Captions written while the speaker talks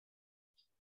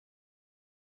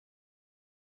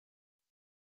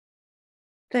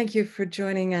Thank you for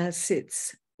joining us.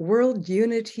 It's World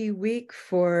Unity Week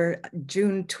for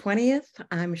June 20th.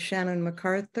 I'm Shannon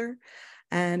McArthur,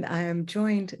 and I am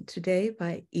joined today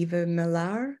by Eva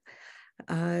Millauer,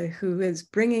 who is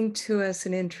bringing to us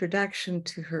an introduction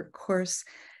to her course,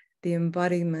 The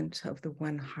Embodiment of the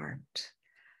One Heart.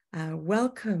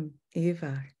 Welcome,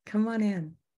 Eva. Come on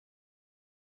in.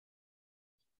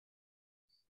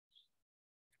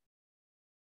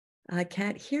 I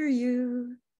can't hear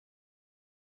you.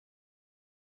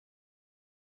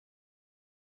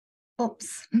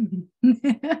 Oops.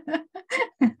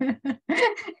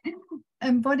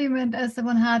 Embodiment as the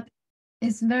one heart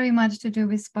is very much to do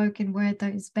with spoken word, though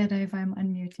it's better if I'm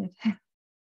unmuted.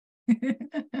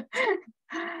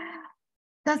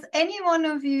 Does any one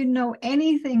of you know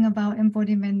anything about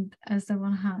embodiment as the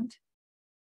one heart?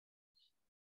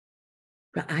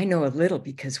 Well, I know a little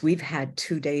because we've had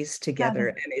 2 days together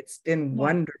and it's been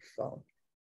wonderful.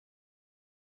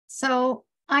 So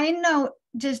I know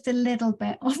just a little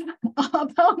bit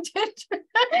about it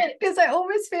because I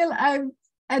always feel I'm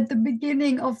at the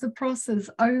beginning of the process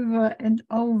over and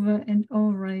over and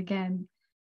over again.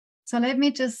 So let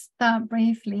me just start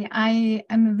briefly. I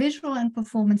am a visual and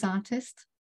performance artist,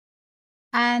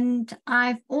 and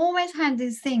I've always had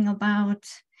this thing about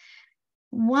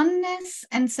oneness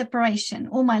and separation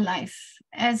all my life.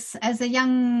 As a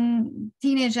young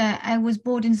teenager, I was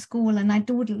bored in school and I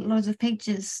dawdled loads of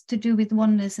pictures to do with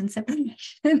oneness and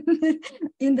separation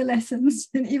in the lessons,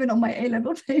 and even on my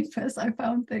A-level papers I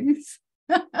found things.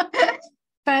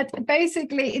 But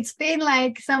basically it's been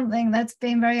like something that's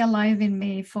been very alive in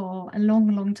me for a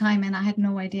long time, and I had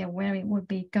no idea where it would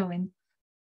be going.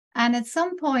 And at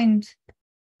some point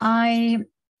I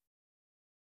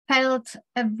felt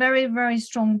a very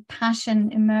strong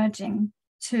passion emerging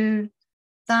to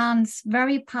dance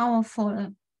very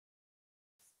powerful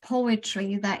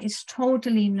poetry that is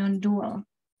totally non-dual.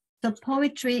 The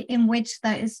poetry in which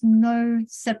there is no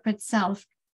separate self.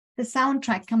 The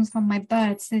soundtrack comes from my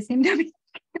birds. They seem to be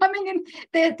coming in.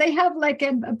 They have like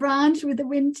a branch with a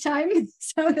wind chime,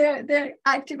 so they're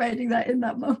activating that in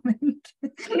that moment.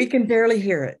 We can barely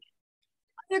hear it.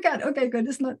 You can. Okay, good.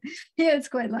 It's not here. It's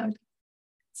quite loud.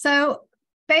 So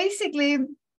basically,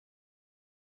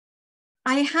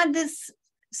 I had this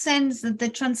sense that the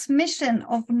transmission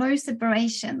of no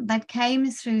separation that came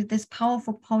through this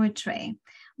powerful poetry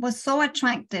was so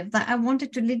attractive that I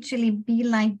wanted to literally be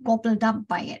like gobbled up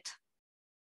by it,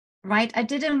 right? I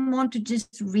didn't want to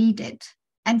just read it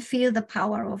and feel the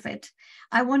power of it.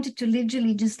 I wanted to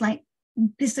literally just like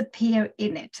disappear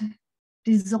in it,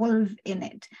 dissolve in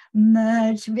it,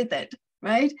 merge with it,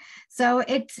 right? So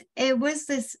it was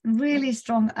this really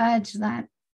strong urge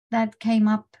that came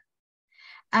up.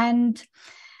 And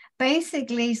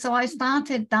basically, so I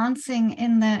started dancing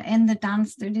in the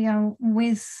dance studio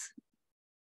with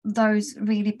those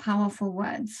really powerful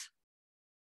words,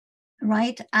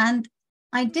 right? And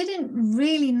I didn't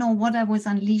really know what I was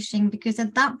unleashing, because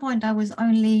at that point I was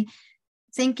only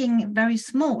thinking very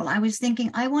small. I was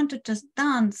thinking I want to just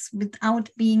dance without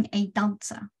being a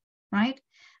dancer, right?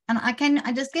 And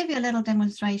I just give you a little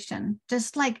demonstration,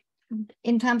 just like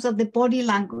in terms of the body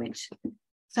language,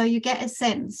 so you get a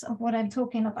sense of what I'm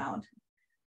talking about.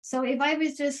 So if I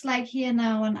was just like here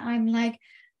now and I'm like,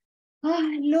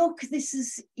 oh, look, this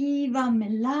is Eva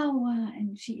Millauer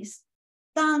and she is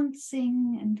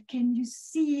dancing, and can you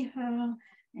see her?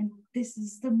 And this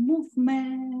is the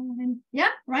movement. And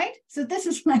yeah, right? So this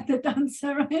is like the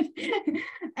dancer, right?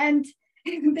 And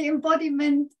the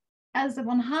embodiment as the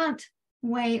one heart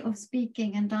way of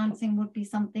speaking and dancing would be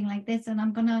something like this. And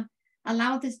I'm going to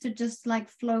allow this to just like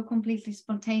flow completely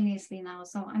spontaneously now.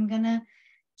 So I'm going to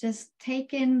just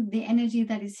take in the energy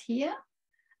that is here,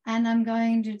 and I'm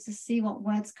going to see what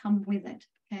words come with it,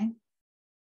 okay?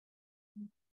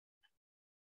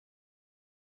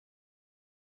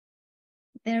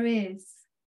 There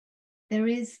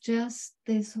is just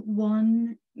this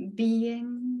one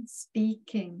being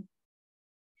speaking.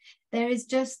 There is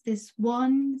just this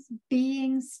one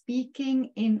being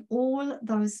speaking in all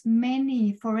those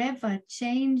many forever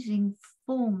changing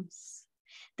forms.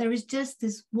 There is just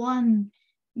this one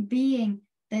being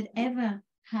that ever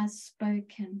has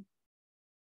spoken.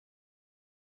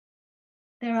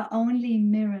 There are only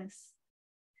mirrors.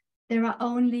 There are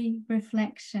only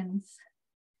reflections.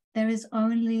 There is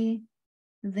only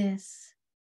this.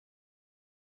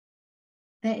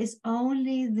 There is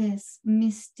only this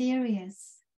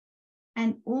mysterious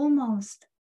and almost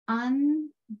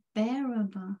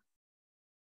unbearable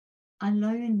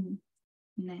aloneness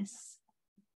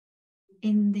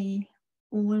in the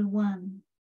all one.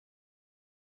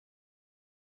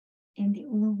 In the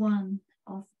all one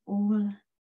of all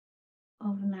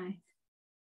of life.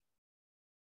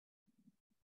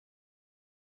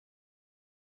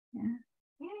 Yeah.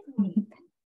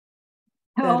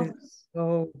 That is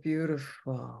so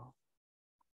beautiful.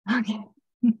 Okay.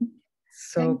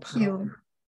 So Thank you.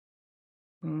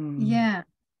 Mm. Yeah.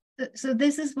 So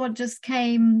this is what just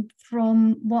came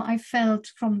from what I felt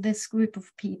from this group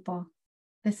of people.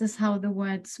 This is how the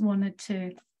words wanted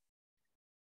to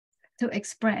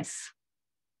express.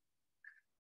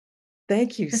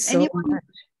 Thank you Does so anyone,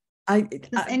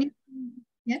 much.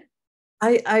 Yeah.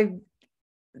 I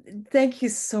thank you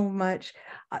so much.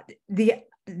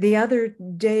 The other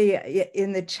day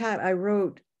in the chat, I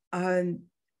wrote,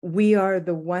 we are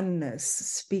the oneness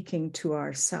speaking to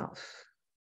ourself.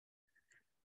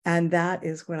 And that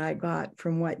is what I got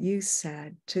from what you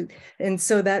said. And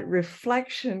so that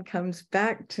reflection comes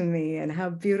back to me, and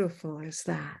how beautiful is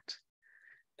that?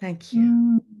 Thank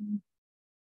you.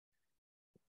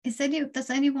 Does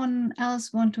anyone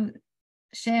else want to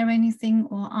share anything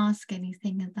or ask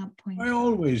anything at that point? I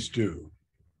always do.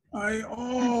 I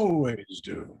always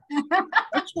do.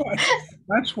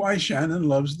 That's why Shannon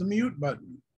loves the mute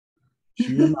button.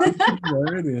 She reminds me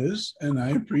where it is, and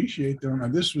I appreciate the.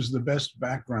 This was the best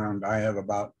background. I have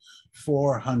about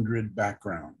 400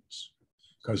 backgrounds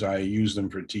because I use them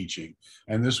for teaching,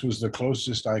 and this was the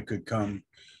closest I could come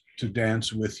to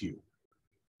dance with you.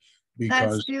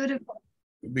 Because that's beautiful.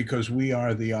 Because we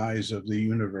are the eyes of the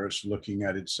universe looking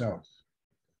at itself.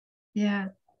 Yeah.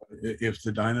 If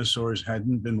the dinosaurs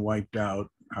hadn't been wiped out,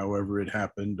 however it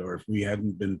happened, or if we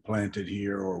hadn't been planted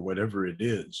here, or whatever it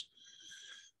is,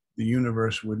 the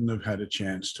universe wouldn't have had a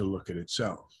chance to look at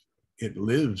itself. It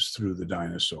lives through the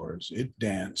dinosaurs. It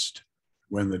danced.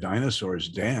 When the dinosaurs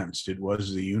danced, it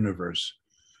was the universe.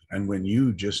 And when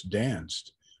you just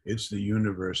danced, it's the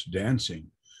universe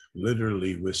dancing,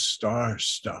 literally with star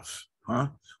stuff. Huh?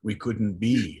 We couldn't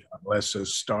be unless a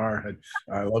star had.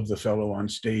 I love the fellow on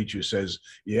stage who says,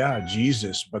 yeah,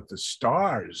 Jesus, but the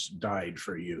stars died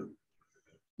for you.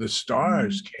 The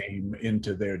stars came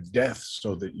into their death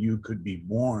so that you could be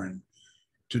born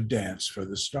to dance for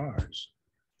the stars.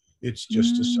 It's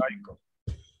just a cycle.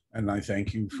 And I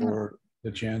thank you for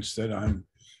the chance that I'm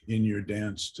in your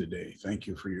dance today. Thank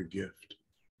you for your gift.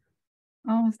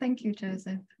 Oh, thank you,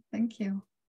 Joseph. Thank you.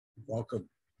 Welcome.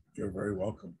 You're very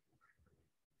welcome.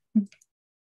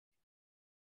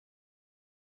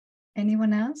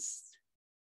 Anyone else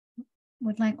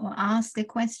would like or ask a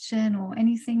question or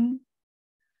anything?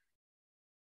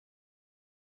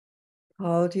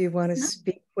 Paul, do you want to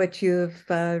speak what you've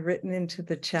written into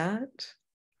the chat?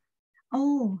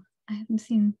 Oh, I haven't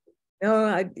seen.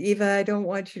 No, Eva, I don't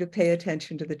want you to pay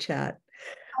attention to the chat.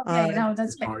 Okay, no,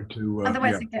 that's hard to.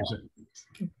 Otherwise,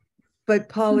 But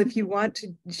Paul, if you want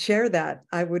to share that,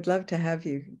 I would love to have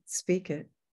you speak it.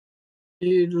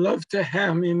 You'd love to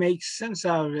have me make sense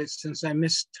out of it since I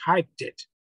mistyped it.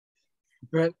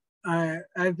 But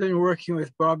I've been working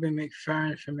with Bobby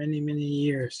McFerrin for many, many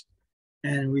years.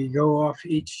 And we go off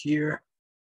each year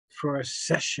for a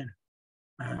session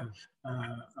of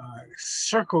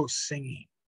circle singing.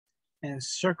 And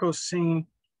circle singing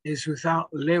is without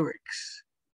lyrics.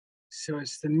 So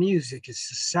it's the music, it's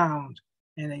the sound,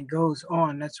 and it goes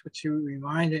on. That's what you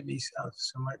reminded me of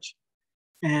so much.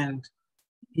 And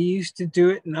he used to do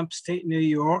it in upstate New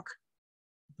York,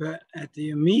 but at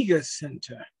the Omega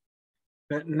Center.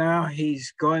 But now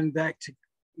he's going back to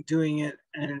doing it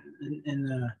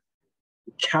in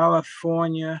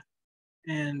California.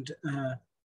 And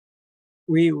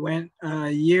we went a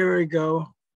year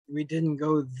ago. We didn't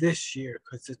go this year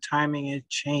because the timing had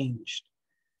changed.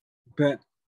 But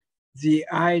the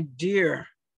idea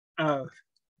of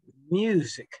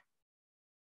music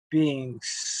being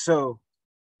so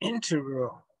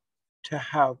integral to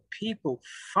how people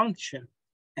function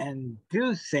and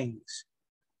do things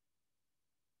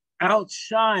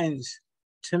outshines,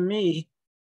 to me,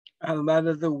 a lot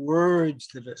of the words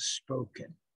that are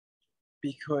spoken,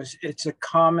 because it's a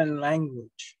common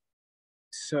language.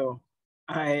 So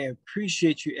I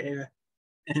appreciate you, Eva,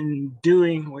 in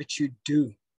doing what you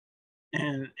do.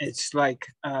 And it's like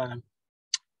Noam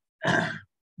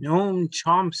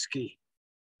Chomsky,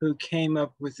 who came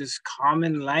up with this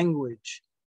common language,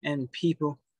 and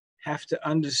people have to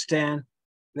understand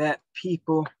that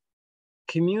people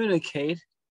communicate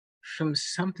from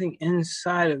something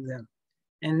inside of them.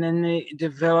 And then they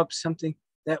developed something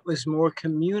that was more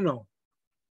communal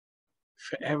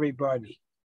for everybody.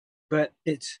 But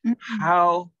it's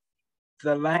how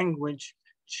the language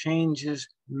changes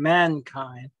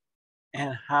mankind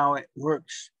and how it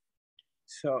works.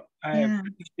 So I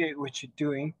appreciate what you're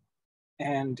doing,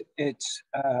 and it's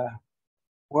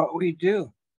what we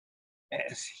do.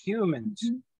 as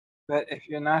humans. But if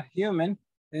you're not human,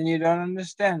 then you don't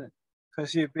understand it,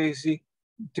 because you're busy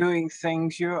doing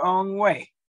things your own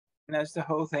way. And that's the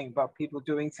whole thing about people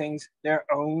doing things their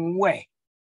own way.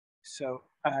 So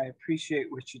I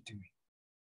appreciate what you're doing.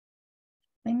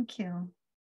 Thank you.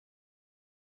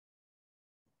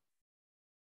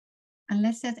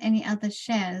 Unless there's any other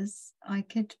shares, I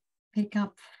could pick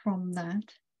up from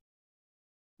that.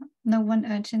 No one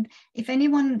urgent. If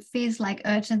anyone feels like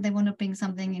urgent, they want to bring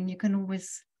something in, you can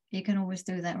always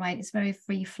do that, right? It's very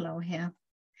free flow here.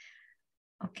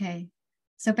 Okay.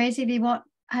 So basically what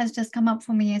has just come up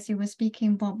for me as you were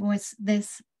speaking, Bob, was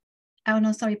this. Oh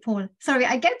no, sorry, Paul. Sorry,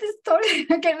 I get this story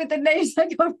again with the names.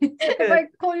 If I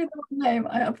call you the wrong name,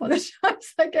 I apologize.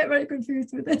 I get very confused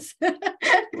with this,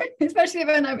 especially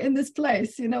when I'm in this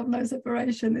place, you know, no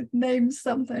separation. It names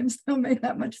sometimes don't make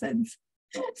that much sense.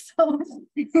 So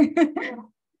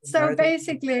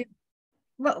basically,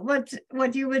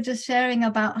 what you were just sharing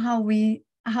about how we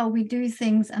do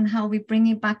things and how we bring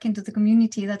it back into the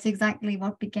community, that's exactly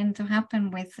what began to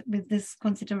happen with this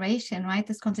consideration, right?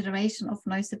 This consideration of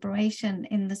no separation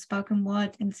in the spoken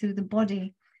word and through the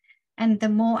body. And the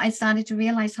more I started to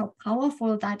realize how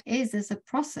powerful that is as a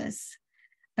process,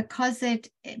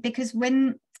 because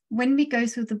when we go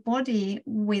through the body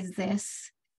with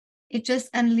this, it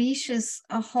just unleashes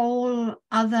a whole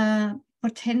other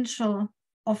potential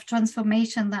of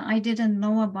transformation that I didn't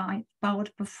know about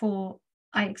before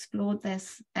I explored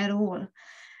this at all.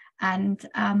 And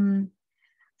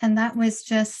that was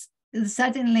just,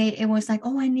 suddenly it was like,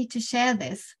 oh, I need to share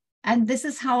this. And this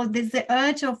is how the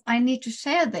urge of I need to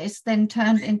share this then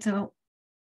turned into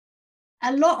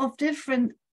a lot of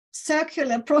different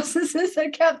circular processes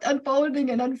that kept unfolding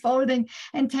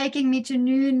and taking me to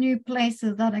new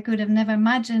places that I could have never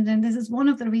imagined. And this is one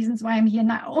of the reasons why I'm here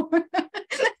now.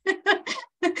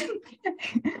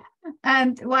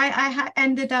 And why I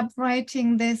ended up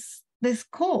writing this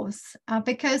course,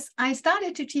 because I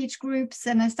started to teach groups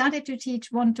and I started to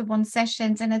teach one-to-one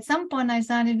sessions. And at some point I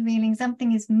started feeling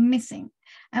something is missing.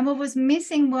 And what was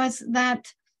missing was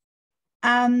that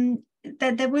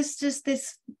there was just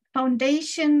this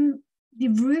foundation, the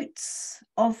roots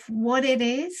of what it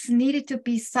is needed to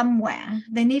be somewhere.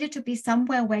 They needed to be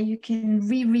somewhere where you can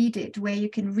reread it, where you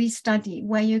can restudy,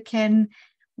 where you can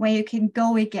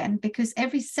go again, because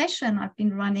every session I've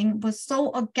been running was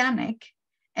so organic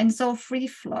and so free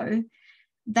flow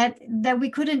that we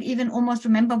couldn't even almost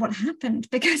remember what happened,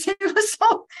 because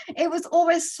it was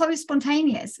always so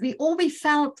spontaneous. All we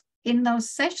felt in those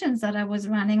sessions that I was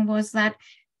running was that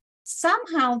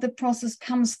somehow the process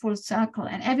comes full circle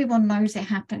and everyone knows it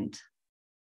happened,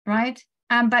 right?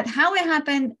 But how it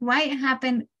happened, why it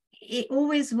happened, it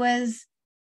always was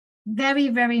very,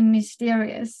 very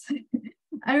mysterious.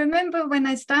 I remember when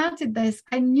I started this,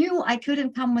 I knew I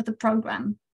couldn't come with a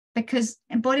program, because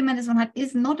Embodiment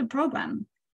is not a program.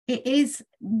 It is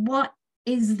what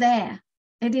is there.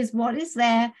 It is what is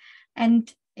there,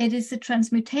 and it is the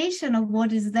transmutation of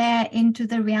what is there into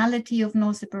the reality of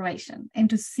no separation,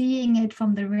 into seeing it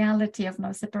from the reality of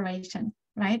no separation,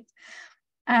 right?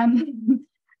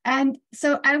 And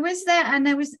so I was there, and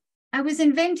I always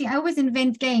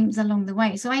invent games along the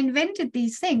way. So I invented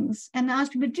these things and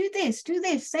asked people, do this,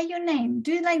 say your name,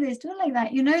 do it like this, do it like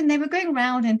that, you know, and they were going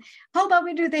around and how about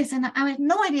we do this? And I had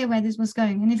no idea where this was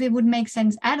going and if it would make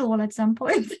sense at all at some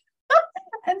point.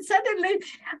 And suddenly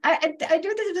I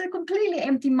do this with a completely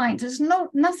empty mind. There's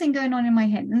nothing going on in my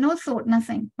head, no thought,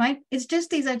 nothing, right? It's just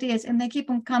these ideas and they keep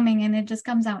on coming and it just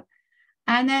comes out.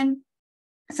 And then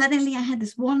suddenly I had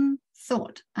this one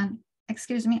thought, and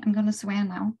excuse me, I'm going to swear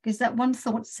now, because that one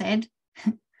thought said,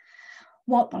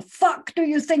 what the fuck do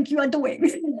you think you are doing?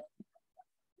 So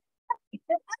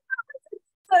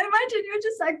imagine you're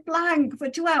just like blank for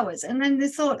 2 hours. And then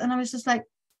this thought, and I was just like,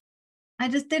 I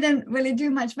just didn't really do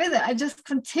much with it. I just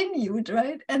continued,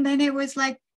 right? And then it was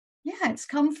like, yeah, it's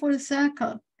come full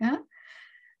circle. Yeah.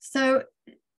 So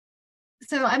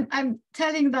I'm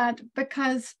telling that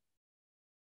because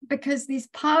these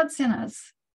parts in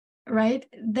us, right,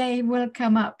 they will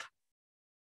come up,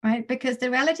 right? Because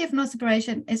the reality of no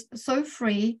separation is so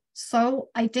free, so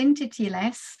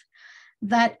identityless,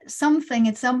 that something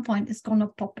at some point is going to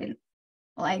pop in.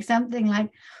 Like something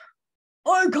like,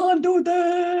 I can't do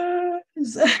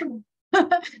this.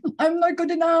 I'm not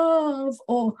good enough.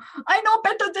 Or I know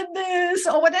better than this.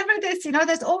 Or whatever it is, you know,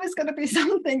 there's always going to be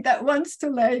something that wants to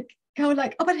like go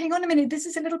like, oh, but hang on a minute, this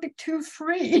is a little bit too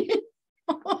free.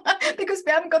 Because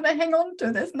we haven't got to hang on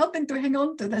to. There's nothing to hang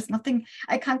on to. There's nothing,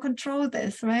 I can't control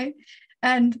this, right?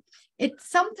 And it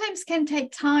sometimes can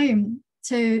take time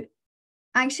to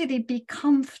actually be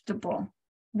comfortable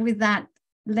with that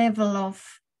level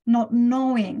of not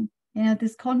knowing,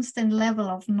 this constant level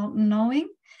of not knowing.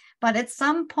 But at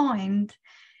some point,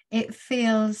 it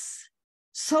feels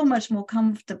so much more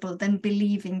comfortable than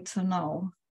believing to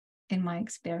know, in my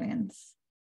experience.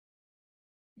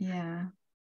 Yeah.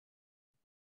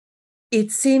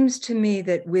 It seems to me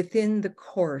that within the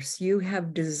course, you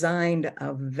have designed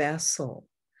a vessel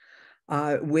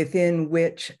within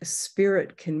which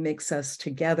spirit can mix us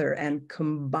together and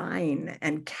combine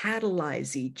and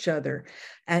catalyze each other,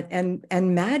 and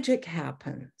magic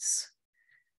happens.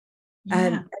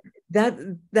 Yeah.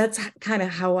 And that's kind of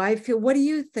how I feel. What do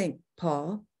you think,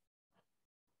 Paul?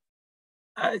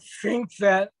 I think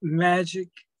that magic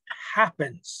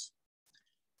happens.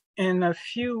 In a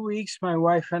few weeks, my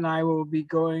wife and I will be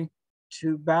going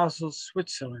to Basel,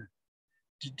 Switzerland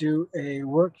to do a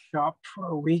workshop for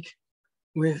a week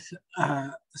with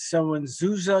someone,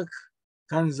 Zuzak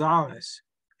Gonzalez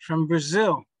from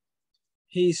Brazil.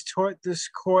 He's taught this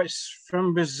course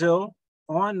from Brazil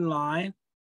online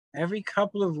every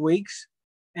couple of weeks,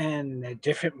 and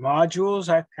different modules.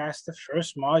 I passed the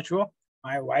first module.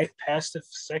 My wife passed the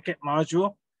second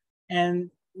module,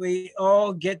 and we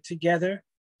all get together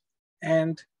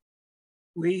and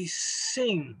we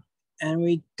sing and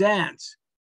we dance.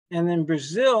 And in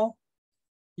Brazil,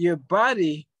 your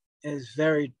body is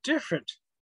very different.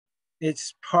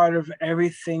 It's part of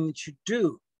everything that you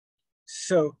do.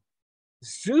 So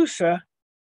Zusa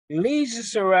leads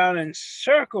us around in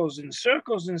circles and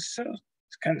circles and circles,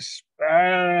 kind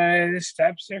of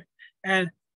steps there, and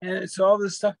it's all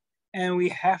this stuff, and we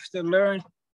have to learn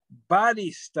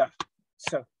body stuff.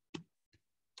 So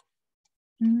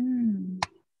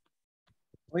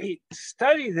we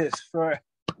study this for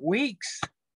weeks.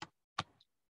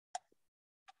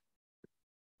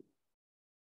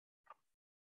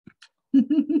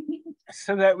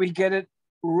 So that we get it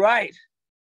right.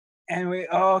 And we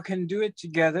all can do it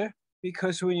together,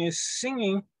 because when you're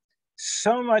singing,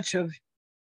 so much of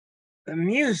the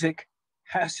music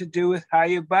has to do with how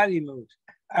your body moves.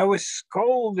 I was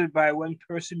scolded by one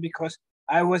person because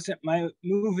I wasn't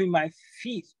moving my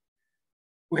feet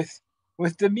with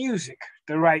the music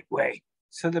the right way.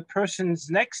 So the persons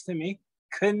next to me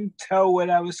couldn't tell what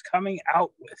I was coming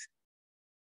out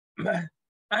with.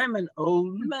 I'm an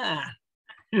old man,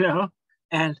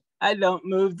 and I don't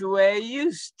move the way I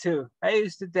used to. I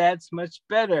used to dance much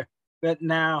better, but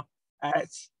now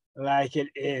it's like it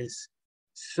is.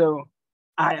 So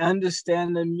I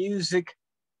understand the music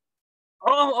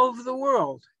all over the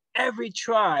world, every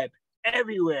tribe,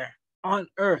 everywhere on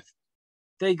earth.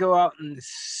 They go out and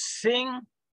sing,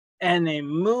 and they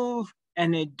move,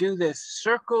 and they do their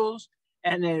circles,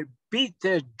 and they beat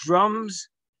their drums,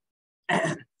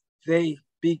 and they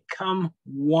become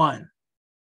one.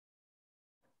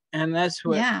 And that's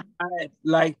what I'd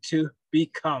like to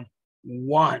become,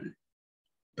 one.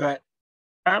 But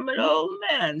I'm an old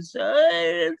man, so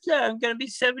I'm going to be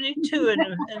 72 in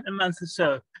a month or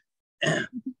so.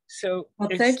 So well,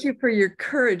 thank you for your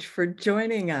courage for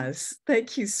joining us.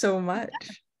 Thank you so much.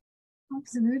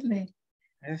 Absolutely.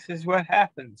 This is what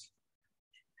happens.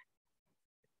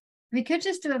 We could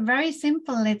just do a very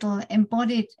simple little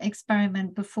embodied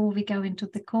experiment before we go into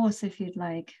the course, if you'd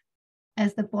like,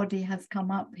 as the body has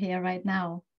come up here right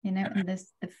now, and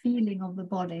the feeling of the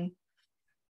body.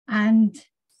 And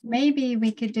maybe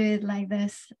we could do it like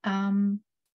this.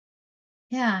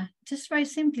 Just very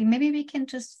simply, maybe we can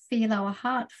just feel our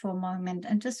heart for a moment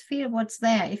and just feel what's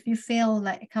there. If you feel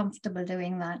like comfortable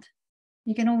doing that,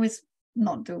 you can always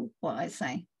not do what I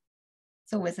say.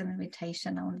 It's always an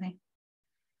invitation only.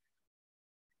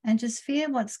 And just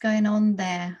feel what's going on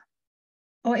there.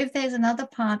 Or if there's another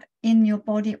part in your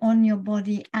body, on your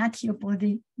body, at your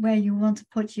body, where you want to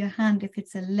put your hand, if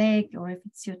it's a leg, or if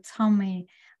it's your tummy,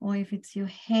 or if it's your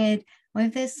head, or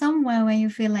if there's somewhere where you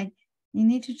feel like you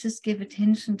need to just give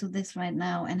attention to this right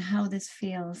now and how this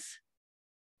feels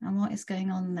and what is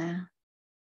going on there.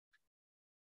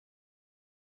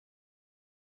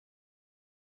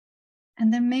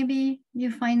 And then maybe you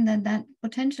find that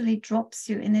potentially drops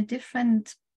you in a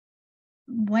different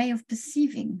way of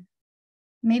perceiving.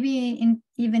 Maybe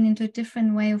even into a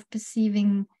different way of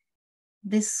perceiving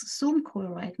this Zoom call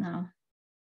right now.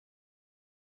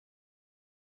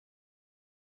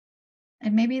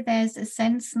 And maybe there's a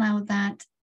sense now that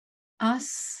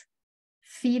us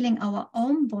feeling our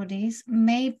own bodies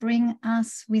may bring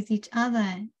us with each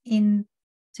other into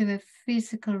a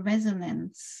physical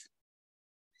resonance.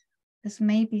 This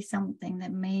may be something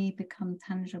that may become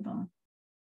tangible.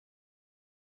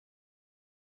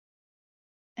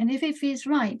 And if it feels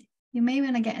right, you may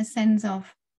want to get a sense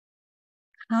of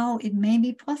how it may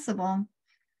be possible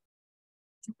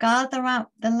to gather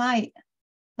up the light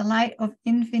of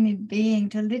infinite being,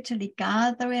 to literally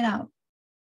gather it up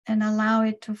and allow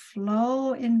it to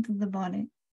flow into the body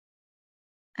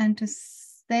and to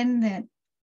send it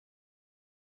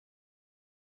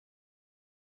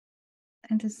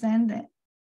and to send it.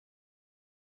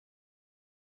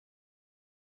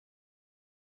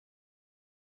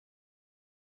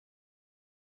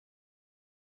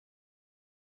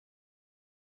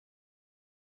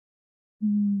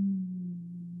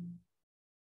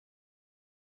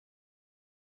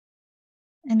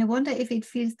 And I wonder if it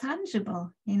feels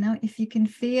tangible, you know, if you can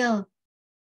feel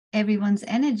everyone's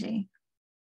energy,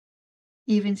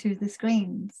 even through the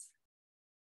screens.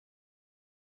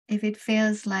 If it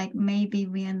feels like maybe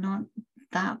we are not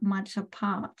that much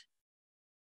apart,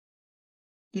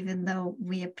 even though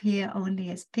we appear only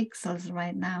as pixels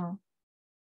right now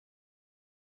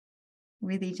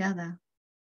with each other.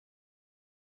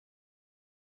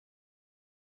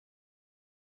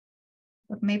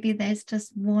 But maybe there's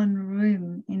just one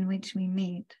room in which we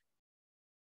meet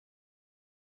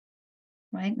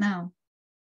right now.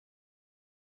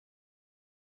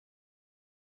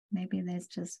 Maybe there's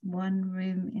just one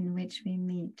room in which we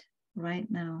meet right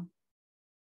now.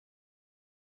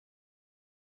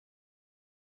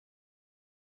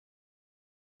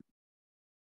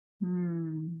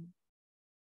 I'm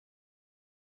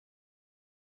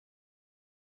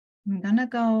gonna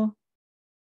go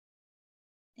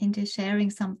into sharing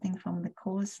something from the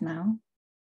course now.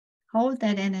 Hold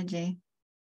that energy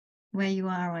where you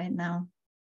are right now.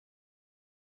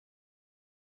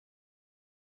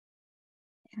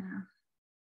 Yeah.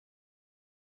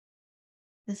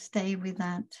 Just stay with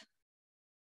that.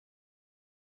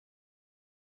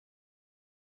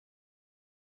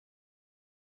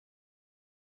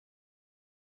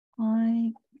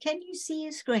 Can you see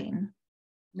your screen?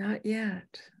 Not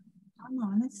yet. Come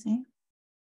on, let's see.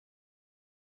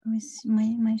 Let me see.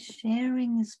 My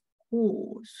sharing is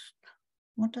paused.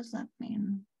 What does that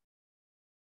mean?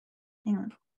 Hang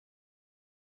on.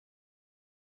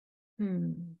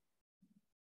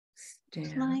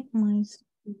 It's like my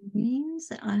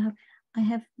screens. I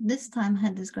have this time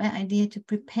had this great idea to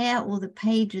prepare all the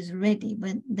pages ready,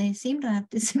 but they seem to have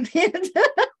disappeared.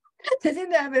 They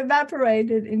seem to have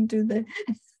evaporated into the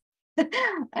I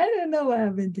don't know what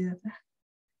happened here.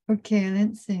 Okay,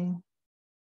 let's see.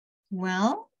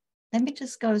 Well, let me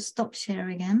just go stop share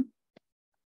again.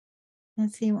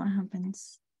 Let's see what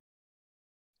happens.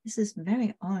 This is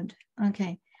very odd.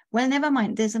 Okay, well, never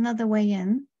mind. There's another way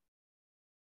in.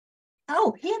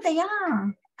 Oh, here they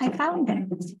are. I found them.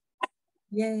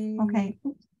 Yay. Okay.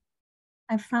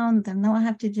 I found them. Now I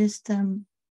have to just, okay,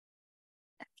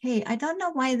 I don't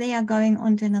know why they are going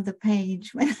onto another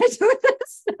page when I do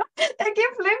this. They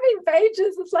keep flipping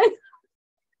pages. It's like,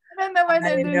 I don't know why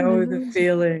they're doing this. I know the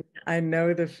feeling. I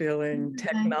know the feeling. Okay.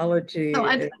 Technology.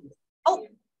 So oh,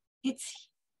 it's,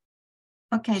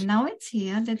 okay, now it's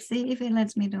here. Let's see if it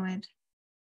lets me do it.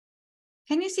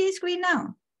 Can you see the screen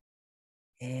now?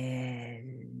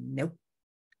 Nope.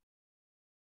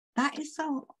 That is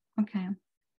so, okay.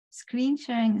 Screen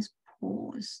sharing is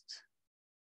paused.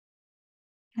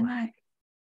 Can Why?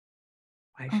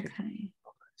 Why should okay.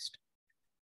 paused?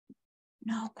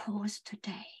 No course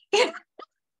today.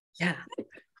 Yeah.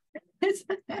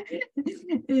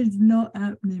 It's not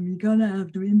happening. We're gonna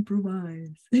have to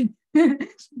improvise.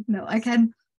 No, I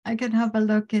can have a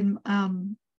look in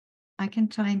I can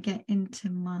try and get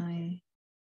into my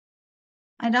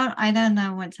I don't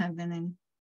know what's happening.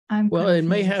 Well, confused. It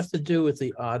may have to do with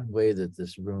the odd way that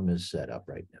this room is set up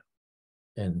right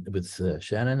now. And with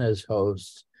Shannon as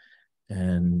host,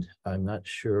 and I'm not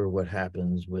sure what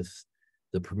happens with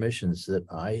the permissions that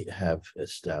I have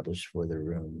established for the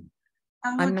room.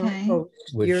 Oh, I'm not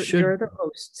host. You're the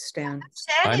host, Stan.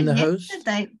 I'm the host?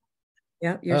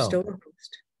 Yeah, you're still the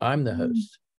host. I'm the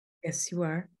host. Yes, you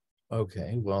are.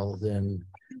 Okay, well then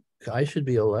I should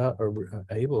be allowed or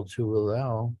able to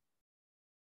allow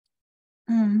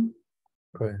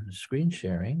screen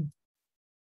sharing.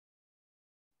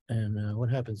 And what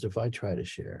happens if I try to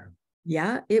share?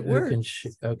 Yeah, it works.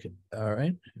 Okay, all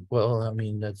right. Well, I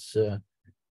mean, that's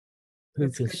who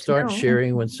can start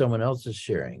sharing when someone else is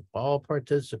sharing? All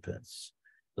participants.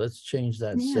 Let's change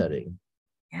that setting.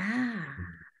 Yeah.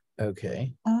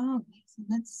 Okay. Oh, so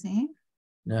let's see.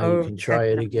 Now you can try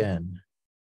it again.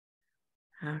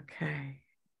 Okay.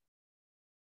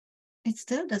 It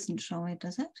still doesn't show it,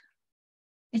 does it?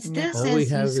 It still All says we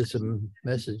have is a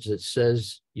message that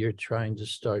says you're trying to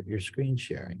start your screen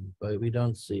sharing, but we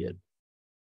don't see it.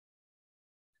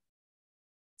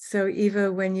 So Eva,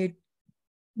 when you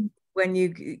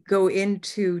go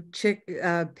into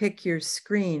pick your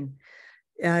screen,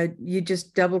 you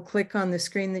just double click on the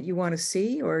screen that you want to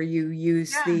see, or you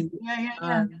use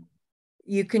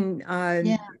you can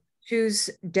choose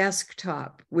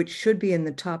desktop, which should be in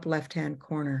the top left-hand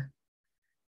corner.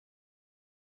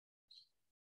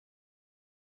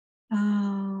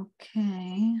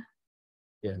 Okay.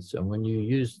 Yeah, so when you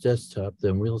use desktop,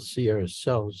 then we'll see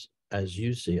ourselves as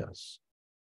you see us.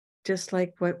 Just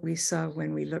like what we saw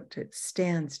when we looked at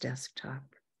Stan's desktop.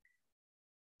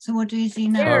 So what do you see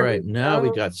now? All right, now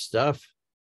we got stuff.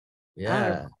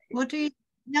 Yeah. What do you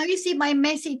now? You see my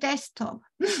messy desktop.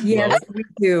 Yes, we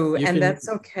do, and can, that's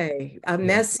okay. A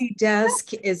messy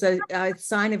desk is a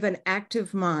sign of an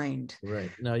active mind. Right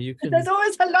now, you can. There's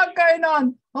always a lot going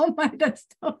on my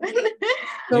desktop.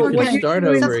 So you can start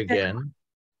over again.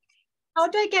 How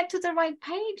do I get to the right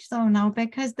page though now?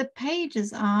 Because the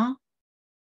pages are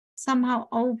somehow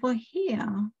over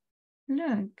here.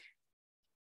 Look.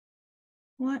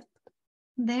 What?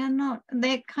 They're not,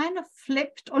 they're kind of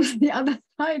flipped on the other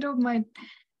side of my,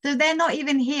 so they're not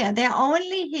even here. They're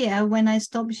only here when I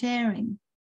stop sharing.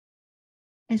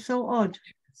 It's so odd.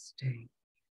 Interesting.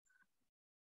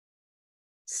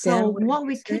 So what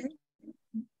we can,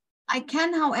 I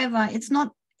can, however, it's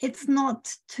not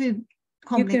too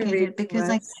complicated because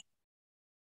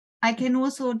I can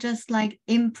also just like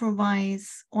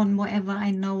improvise on whatever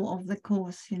I know of the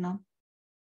course, you know.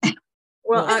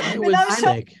 Well, I would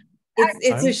think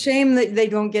it's a shame that they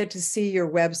don't get to see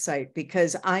your website,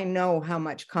 because I know how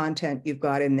much content you've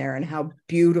got in there and how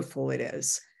beautiful it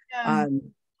is.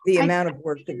 The amount of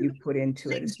work that you put into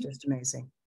it is just amazing.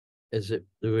 Is it,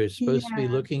 we're supposed to be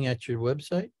looking at your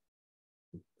website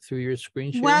through your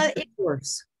screen share? Well, of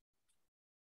course.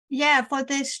 Yeah, for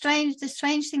the strange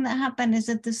thing that happened is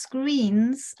that the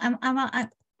screens, I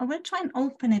will try and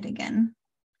open it again.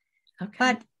 Okay.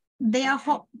 But they're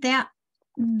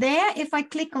there if I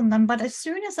click on them, but as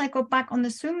soon as I go back on the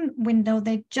Zoom window,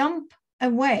 they jump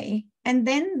away and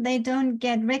then they don't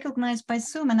get recognized by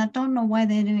Zoom, and I don't know why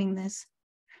they're doing this.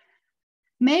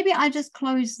 Maybe I just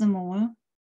close them all.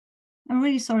 I'm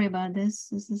really sorry about this.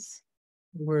 This is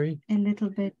a little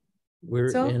bit. We're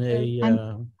in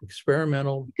a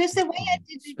experimental because the way I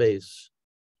did space.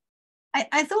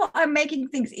 I thought I'm making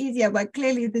things easier, but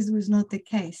clearly this was not the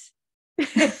case.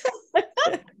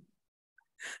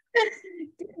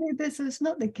 This was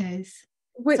not the case.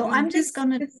 So I'm just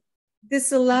gonna.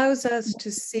 This allows us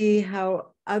to see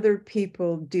how other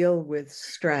people deal with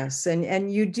stress,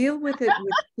 and you deal with it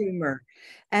with humor.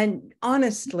 And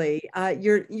honestly,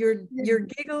 your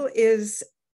giggle is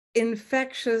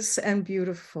infectious and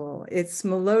beautiful. It's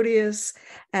melodious,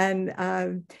 and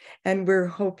we're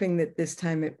hoping that this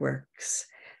time it works,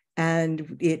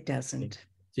 and it doesn't.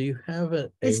 Do you have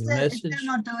a message? It's still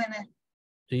not doing it.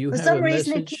 Do you For have some a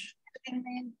reason message?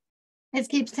 it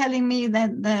keeps telling me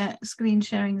that the screen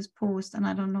sharing is paused, and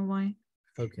I don't know why.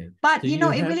 Okay. But you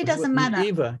know, it really doesn't matter.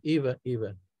 Eva.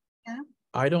 Yeah.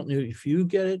 I don't know if you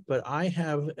get it, but I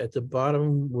have at the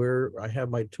bottom where I have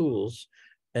my tools,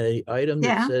 an item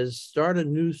that says start a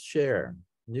new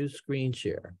screen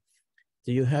share.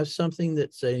 Do you have something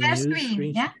that says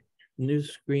new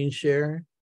screen share?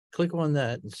 Click on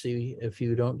that and see if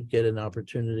you don't get an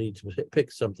opportunity to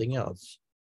pick something else.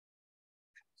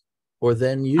 Or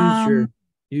then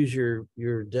use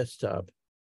your desktop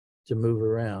to move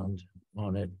around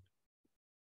on it.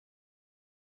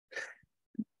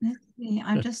 Let's see.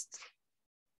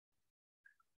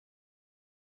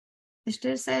 It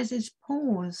still says it's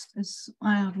paused.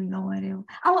 I have no idea.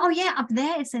 Oh yeah, up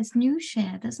there it says new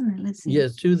share, doesn't it? Let's see.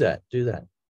 Yes, do that.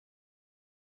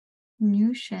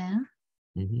 New share.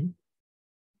 Mm-hmm.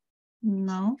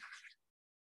 No.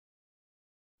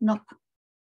 Nope.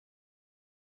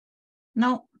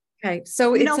 No. Okay,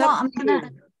 so you know what? I'm gonna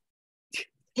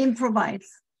improvise.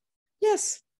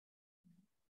 Yes.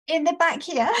 In the back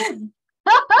here,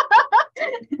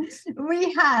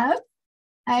 we have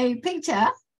a picture,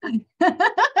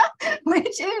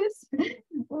 which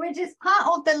is part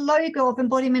of the logo of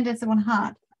Embodiment as the One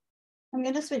Heart. I'm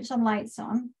going to switch some lights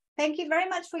on. Thank you very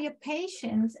much for your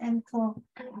patience and for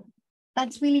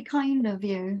that's really kind of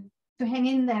you to hang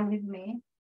in there with me.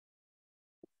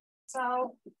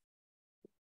 So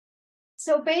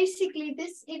basically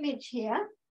this image here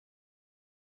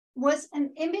was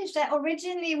an image that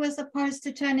originally was supposed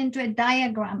to turn into a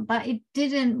diagram, but it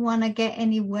didn't want to get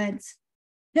any words.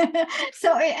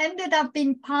 So it ended up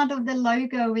being part of the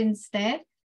logo instead.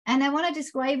 And I want to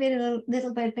describe it a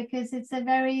little bit because it's a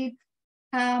very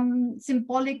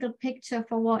symbolical picture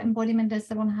for what Embodiment as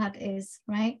the One Heart is,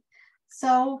 right?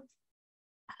 So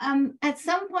at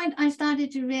some point I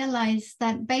started to realize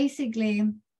that basically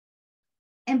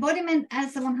embodiment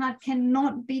as the one heart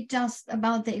cannot be just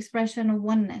about the expression of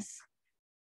oneness.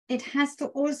 It has to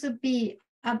also be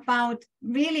about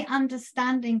really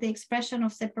understanding the expression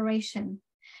of separation.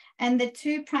 And the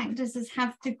two practices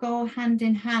have to go hand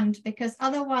in hand, because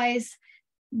otherwise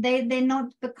they're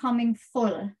not becoming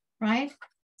full, right?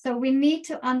 So we need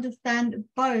to understand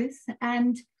both.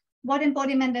 And what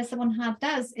embodiment as the one heart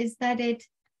does is that it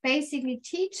basically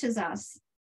teaches us.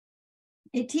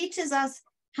 It teaches us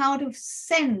how to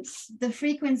sense the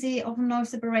frequency of no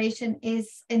separation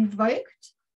is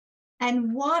invoked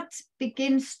and what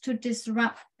begins to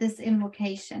disrupt this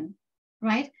invocation,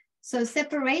 right? So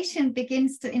separation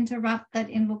begins to interrupt that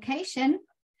invocation.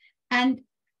 And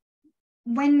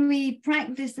when we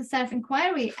practice the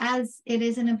self-inquiry as it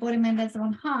is an embodiment as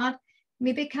one heart,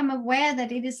 we become aware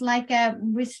that it is like a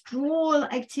withdrawal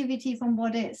activity from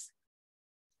what is,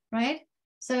 right?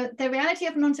 So the reality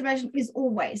of non-separation is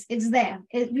always, it's there.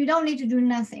 You don't need to do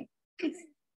nothing.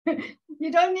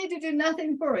 You don't need to do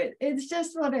nothing for it. It's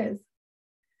just what is.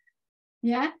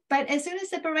 Yeah, but as soon as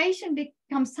separation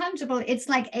becomes tangible, it's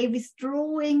like a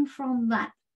withdrawing from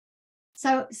that.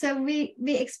 So we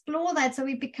explore that, so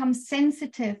we become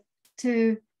sensitive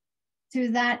to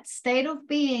that state of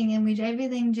being in which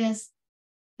everything just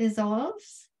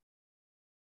dissolves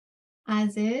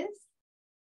as is,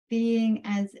 being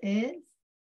as is.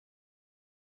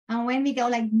 And when we go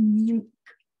like,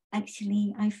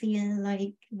 actually, I feel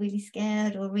like really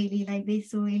scared or really like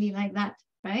this or really like that,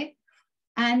 right?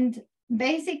 And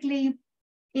basically,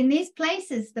 in these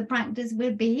places, the practice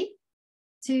will be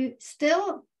to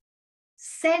still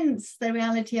sense the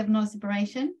reality of no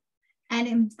separation and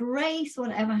embrace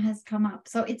whatever has come up.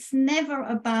 So it's never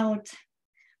about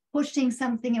pushing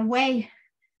something away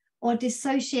or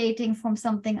dissociating from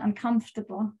something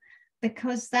uncomfortable,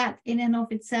 because that in and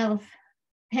of itself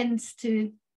tends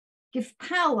to give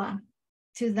power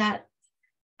to that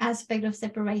aspect of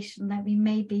separation that we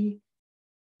may be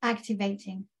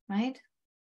activating, right?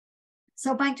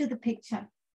 So back to the picture.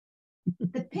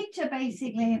 The picture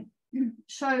basically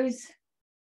shows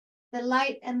the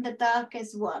light and the dark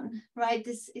as one, right?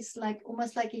 This is like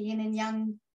almost like a yin and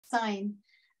yang sign.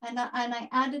 And I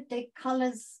added the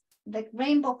colors, the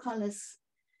rainbow colors,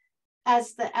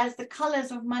 as the colors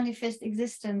of manifest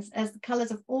existence, as the colors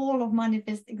of all of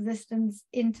manifest existence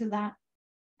into that.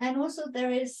 And also there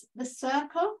is the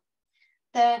circle.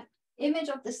 The image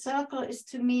of the circle is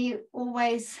to me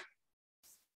always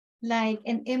like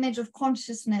an image of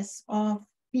consciousness, of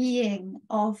being,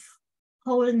 of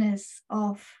wholeness,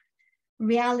 of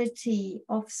reality,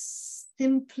 of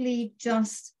simply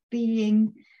just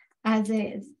being as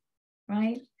is,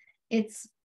 right? It's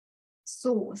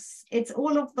source. It's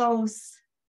all of those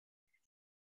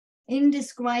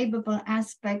indescribable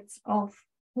aspects of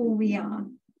who we are,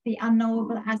 the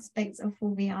unknowable aspects of who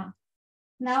we are.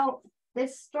 Now,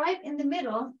 this stripe in the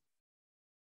middle,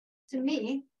 to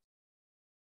me,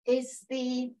 is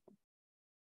the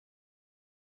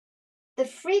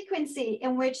frequency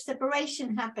in which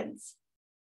separation happens,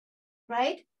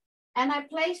 right? And I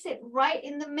place it right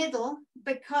in the middle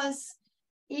because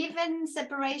even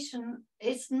separation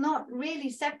is not really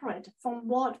separate from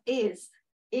what is.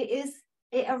 It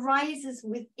arises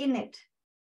within it.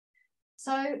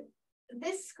 So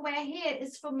this square here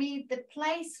is for me the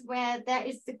place where there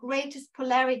is the greatest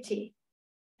polarity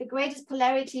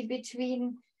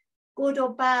between good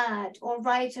or bad, or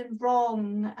right and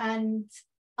wrong, and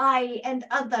I and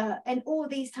other, and all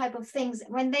these type of things.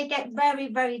 When they get very,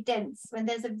 very dense, when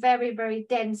there's a very, very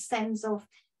dense sense of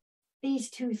these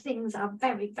two things are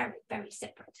very, very, very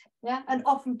separate, yeah, and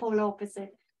often polar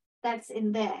opposite, that's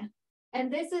in there.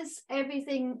 And this is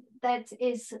everything that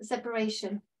is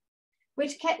separation,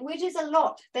 which is a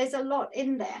lot. There's a lot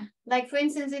in there. Like, for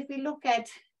instance, if we look at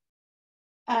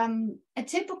a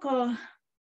typical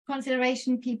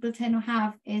consideration people tend to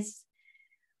have is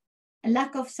a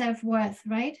lack of self-worth,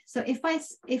 right? So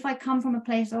if I come from a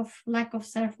place of lack of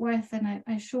self-worth, and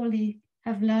I surely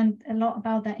have learned a lot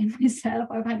about that in myself,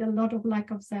 I've had a lot of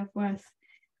lack of self-worth.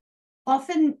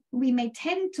 Often we may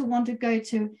tend to want to go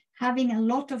to having a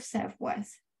lot of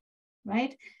self-worth,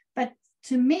 right? But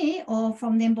to me, or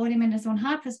from the embodiment as one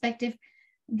heart perspective,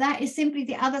 that is simply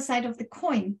the other side of the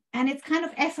coin, and it's kind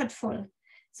of effortful.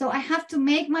 So I have to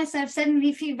make myself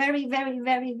suddenly feel very, very,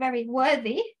 very, very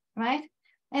worthy, right?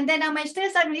 And then I might still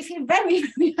suddenly feel very,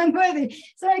 very unworthy.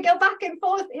 So I go back and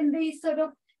forth in these sort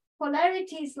of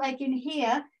polarities, like in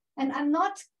here, and I'm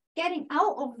not getting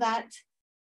out of that.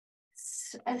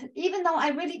 Even though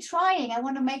I'm really trying, I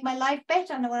want to make my life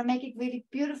better, and I want to make it really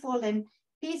beautiful and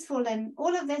peaceful and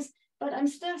all of this, but I'm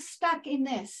still stuck in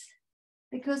this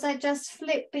because I just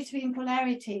flip between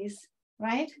polarities,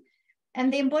 right?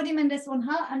 And the embodiment is on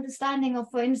her understanding of,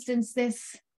 for instance,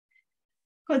 this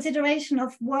consideration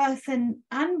of worth and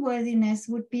unworthiness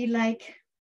would be like,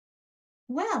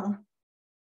 well,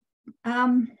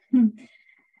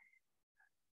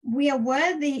 we are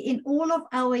worthy in all of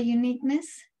our uniqueness.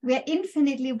 We are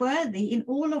infinitely worthy in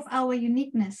all of our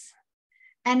uniqueness.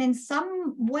 And in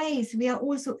some ways, we are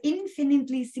also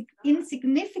infinitely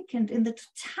insignificant in the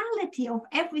totality of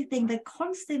everything that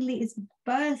constantly is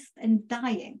birthed and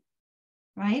dying,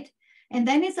 right? And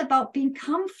then it's about being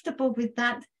comfortable with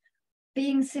that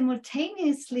being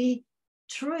simultaneously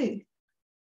true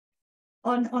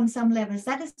on some levels.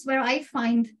 That is where I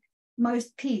find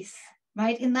most peace,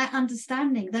 right? In that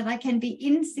understanding that I can be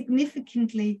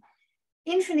infinitely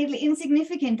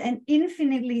insignificant and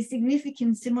infinitely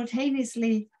significant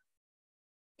simultaneously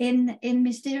in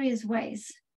mysterious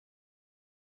ways.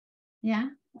 Yeah.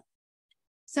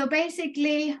 So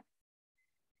basically,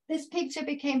 this picture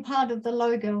became part of the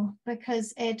logo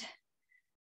because it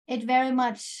very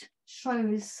much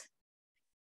shows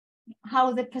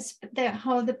how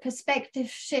the perspective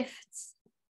shifts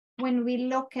when we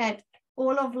look at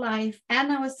all of life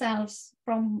and ourselves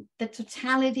from the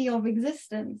totality of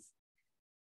existence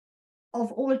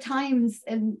of all times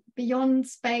and beyond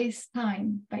space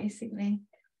time, basically.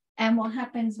 And what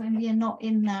happens when we are not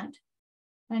in that,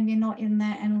 and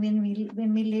when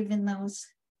we live in those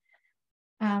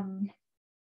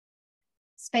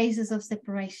spaces of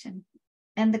separation.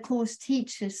 And the course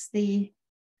teaches the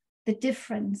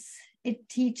difference. It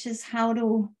teaches how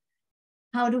to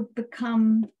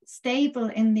become stable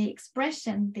in the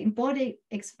expression, the embodied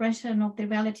expression of the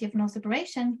reality of no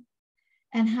separation,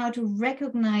 and how to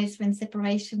recognize when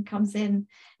separation comes in,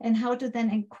 and how to then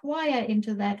inquire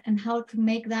into that, and how to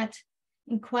make that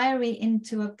inquiry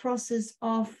into a process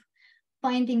of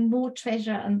finding more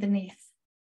treasure underneath,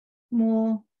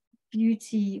 more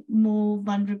beauty, more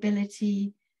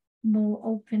vulnerability, more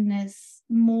openness,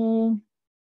 more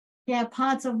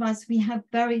parts of us we have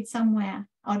buried somewhere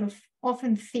out of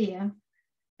often fear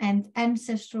and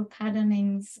ancestral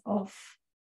patternings of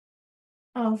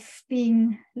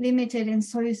being limited in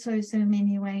so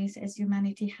many ways as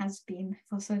humanity has been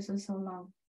for so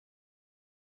long.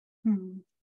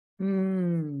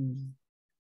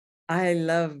 I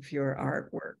love your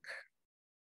artwork.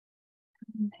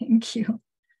 Thank you.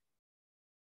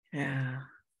 Yeah.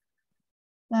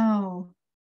 Oh.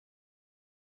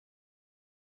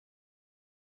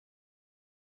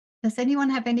 Does anyone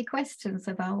have any questions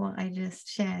about what I just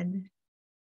shared?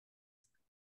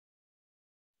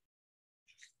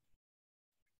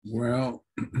 Well,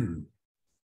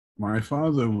 my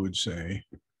father would say,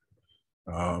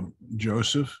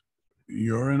 Joseph,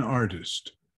 you're an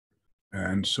artist,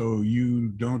 and so you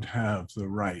don't have the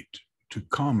right to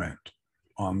comment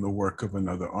on the work of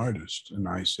another artist. And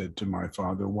I said to my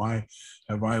father, why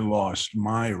have I lost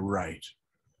my right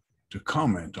to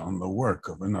comment on the work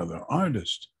of another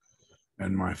artist?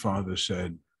 And my father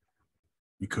said,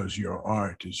 because your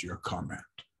art is your comment.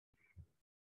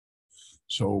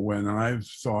 So when I've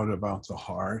thought about the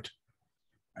heart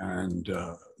and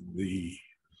the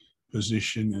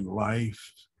position in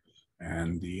life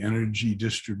and the energy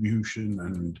distribution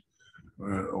and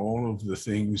all of the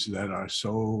things that are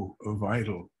so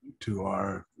vital to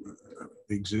our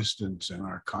existence and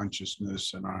our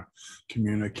consciousness and our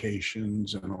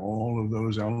communications and all of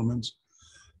those elements,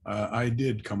 I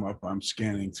did come up, I'm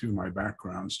scanning through my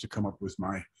backgrounds to come up with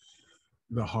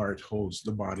the heart holds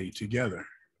the body together.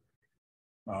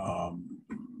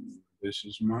 This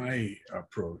is my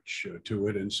approach to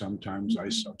it, and sometimes I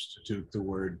substitute the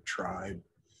word tribe,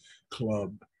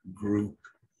 club, group,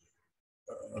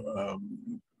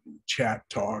 chat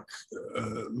talk.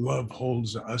 Love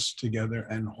holds us together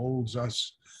and holds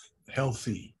us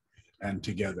healthy and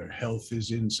together. Health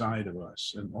is inside of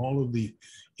us, and all of the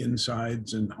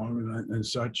insides and harmony and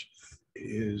such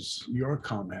is your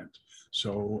comment.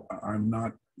 So I'm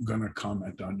not going to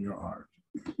comment on your art.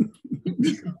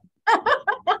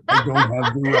 I don't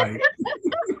have the right.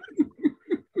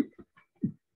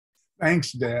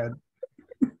 Thanks, Dad.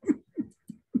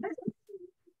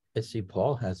 I see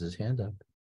Paul has his hand up.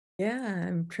 Yeah,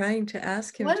 I'm trying to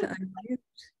ask him to unmute.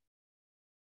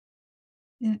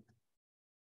 Yeah.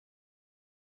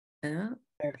 Yeah.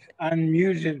 I've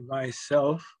unmuted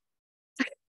myself.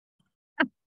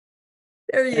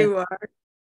 There you are.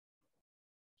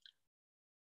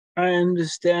 I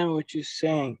understand what you're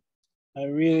saying. I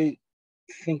really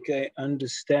think I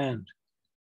understand.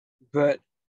 But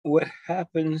what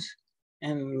happens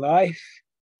in life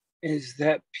is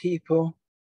that people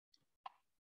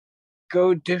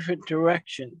go different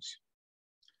directions.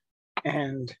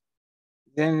 And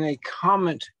then they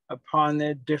comment upon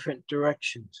their different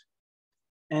directions.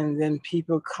 And then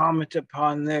people comment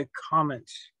upon their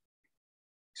comments.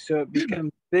 So it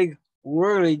becomes a big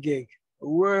whirligig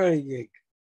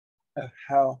of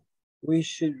how we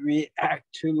should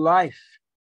react to life.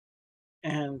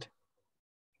 And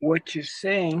what you're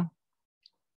saying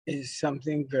is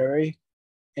something very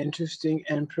interesting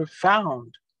and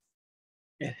profound.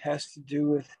 It has to do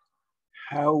with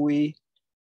how we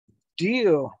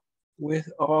deal with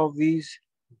all these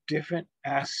different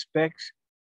aspects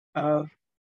of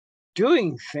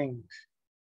doing things.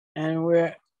 And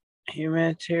we're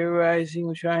humanitarianising,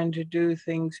 we're trying to do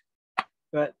things,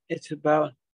 but it's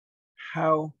about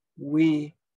how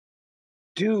we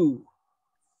do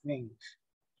things.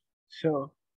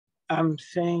 So I'm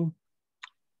saying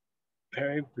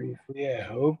very briefly, I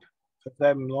hope, because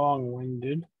I'm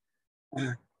long-winded,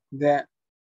 that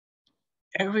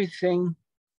everything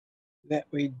that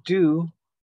we do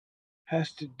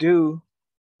has to do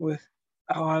with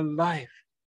our life.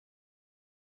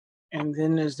 And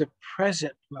then there's the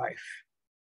present life.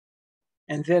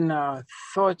 And then our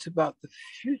thoughts about the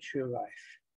future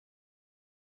life.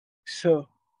 So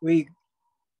we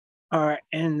are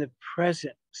in the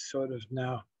present sort of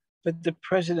now, but the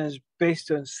present is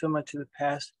based on so much of the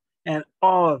past, and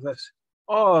all of us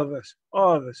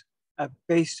are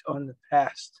based on the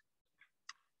past.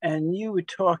 And you were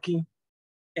talking,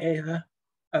 Eva,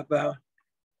 about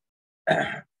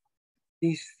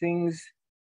these things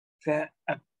that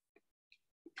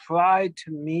applied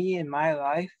to me in my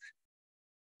life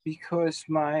because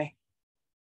my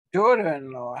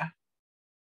daughter-in-law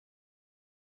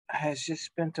has just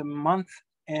spent a month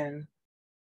in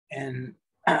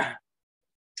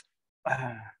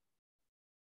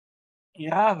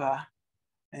Java,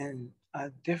 in a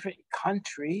different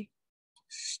country,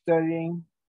 studying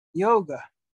yoga.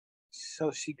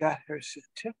 So she got her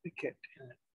certificate in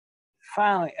it,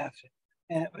 finally after,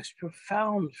 and it was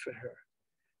profound for her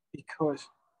because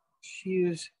she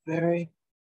is very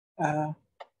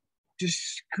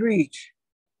discreet.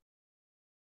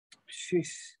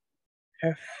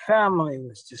 Her family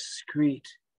was discreet,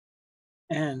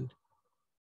 and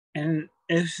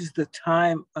this is the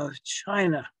time of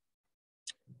China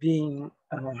being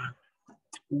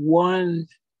one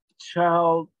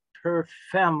child per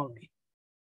family,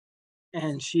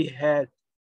 and she had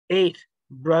 8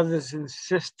 brothers and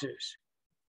sisters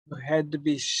who had to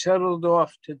be shuttled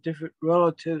off to different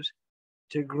relatives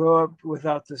to grow up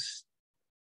without this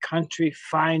country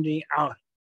finding out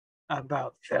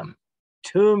about them.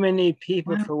 Too many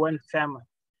people for one family.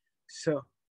 So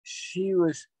she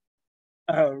was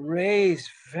raised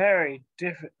very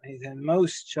differently than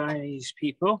most Chinese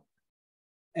people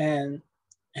and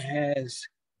has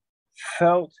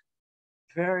felt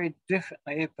very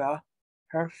differently about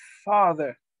her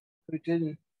father, who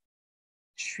didn't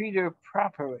treat her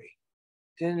properly,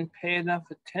 didn't pay enough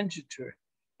attention to her.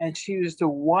 And she was the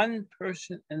one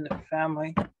person in the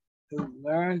family who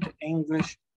learned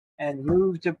English and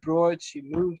moved abroad. She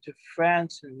moved to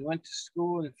France and went to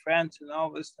school in France and all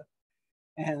this stuff.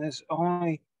 And there's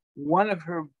only one of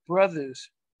her brothers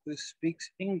who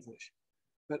speaks English,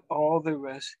 but all the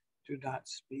rest do not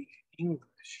speak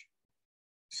English.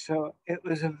 So it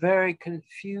was a very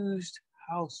confused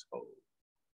household.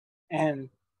 And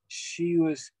she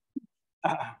was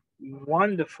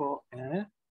wonderful in it.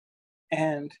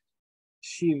 And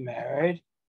she married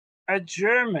a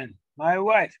German, my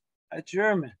wife, a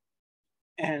German.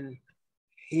 And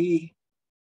he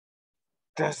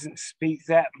doesn't speak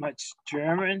that much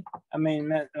German. I mean,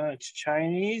 not much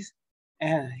Chinese.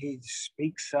 And he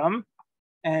speaks some.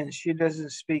 And she doesn't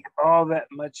speak all that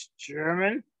much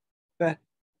German. But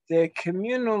their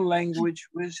communal language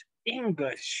was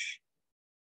English.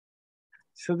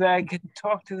 So that I could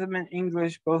talk to them in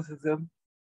English, both of them.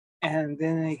 And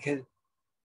then they could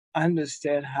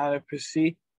understand how to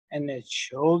proceed. And their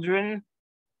children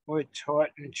were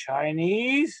taught in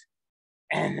Chinese,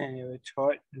 and then they were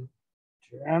taught in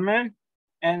German,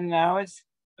 and now it's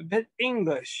a bit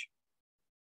English.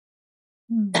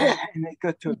 And they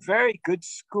go to a very good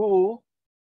school,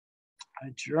 a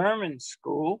German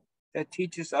school that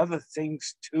teaches other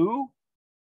things too,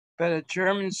 but a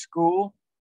German school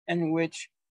in which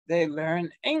they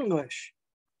learn English.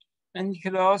 And you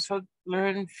could also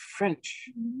learn French.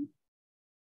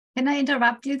 Can I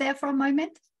interrupt you there for a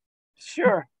moment?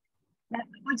 Sure. I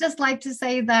would just like to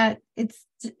say that it's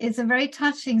a very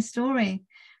touching story,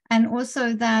 and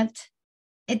also that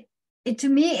it to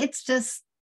me it's just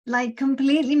like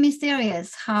completely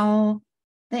mysterious how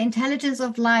the intelligence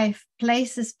of life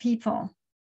places people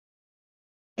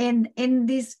in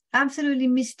these absolutely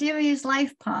mysterious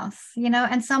life paths, you know,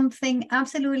 and something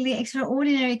absolutely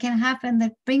extraordinary can happen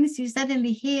that brings you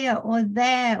suddenly here or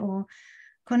there, or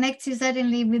connects you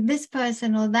suddenly with this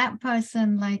person or that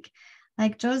person, like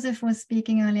Joseph was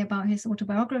speaking earlier about his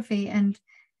autobiography. And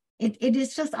it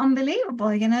is just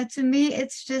unbelievable, you know. To me,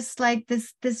 it's just like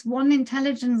this one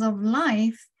intelligence of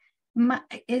life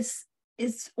is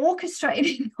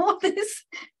orchestrating all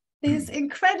these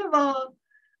incredible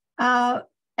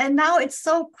and now it's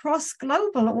so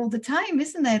cross-global all the time,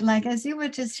 isn't it? Like, as you were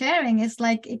just sharing, it's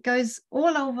like it goes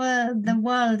all over the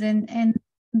world in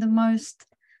the most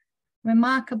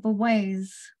remarkable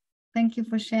ways. Thank you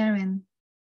for sharing.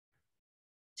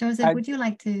 Joseph, would you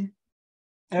like to?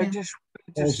 I just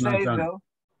wanted to say, though,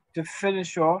 to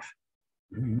finish off,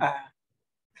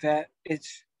 that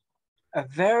it's a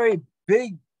very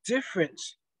big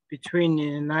difference between the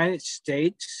United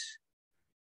States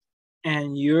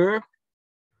and Europe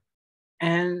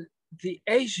and the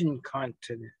Asian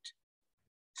continent.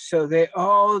 So they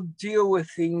all deal with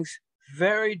things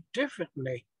very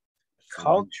differently,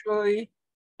 culturally,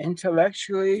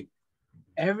 intellectually,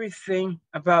 everything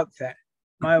about that.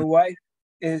 My wife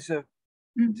is a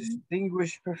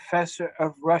distinguished professor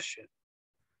of Russian,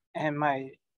 and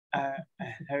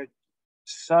her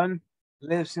son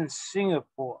lives in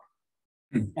Singapore.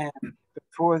 And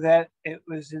before that, it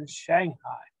was in Shanghai.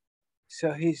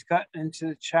 So he's gotten into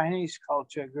the Chinese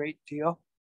culture a great deal,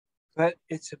 but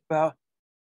it's about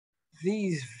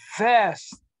these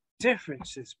vast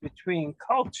differences between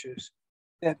cultures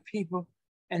that people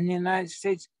in the United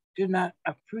States do not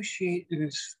appreciate in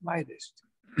the slightest.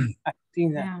 I've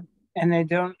seen that. Yeah. And they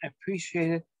don't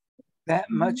appreciate it that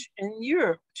much in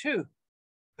Europe too.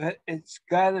 But it's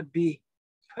got to be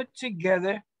put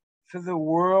together for the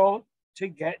world to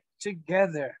get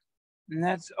together. And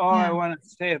that's all I want to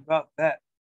say about that,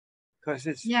 because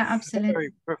it's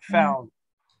very profound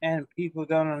and people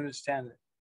don't understand it.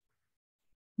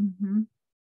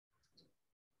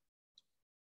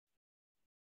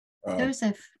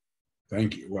 Joseph.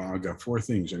 Thank you. Well, I've got 4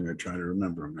 things. I'm going to try to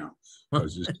remember them now,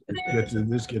 because this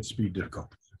gets to be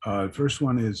difficult. First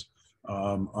one is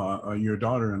your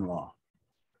daughter-in-law,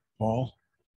 Paul?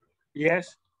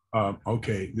 Yes.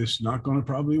 Okay, this is not going to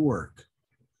probably work,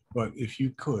 but if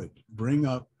you could bring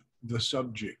up the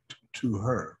subject to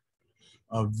her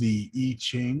of the I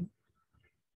Ching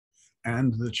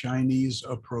and the Chinese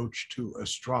approach to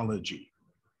astrology.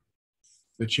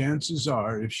 The chances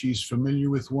are, if she's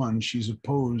familiar with one, she's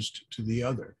opposed to the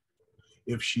other,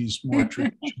 if she's more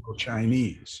traditional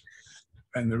Chinese.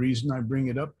 And the reason I bring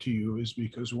it up to you is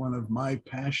because one of my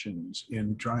passions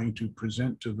in trying to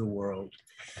present to the world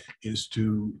is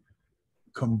to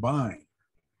combine.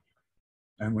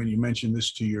 And when you mention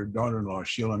this to your daughter-in-law,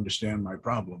 she'll understand my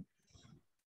problem.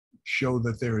 Show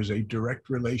that there is a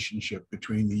direct relationship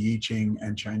between the I Ching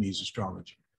and Chinese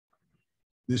astrology.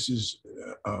 This is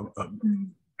a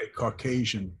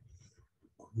Caucasian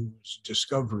whose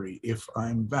discovery, if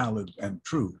I'm valid and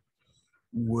true,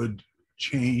 would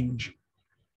change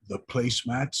the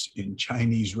placemats in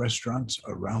Chinese restaurants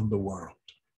around the world.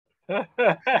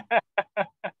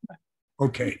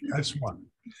 Okay, that's one.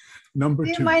 Number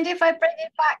 2. Do you mind if I bring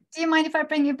it back? Do you mind if I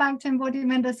bring you back to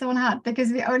embodiment of soul heart?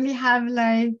 Because we only have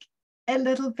like a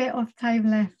little bit of time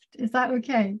left. Is that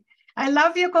okay? I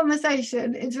love your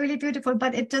conversation. It's really beautiful,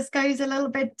 but it just goes a little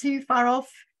bit too far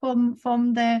off from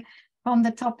the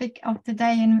topic of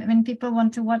today. And when people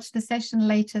want to watch the session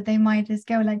later, they might just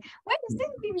go like, "Where is this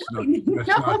thing going?"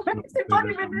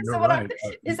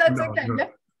 Is that okay? Yeah?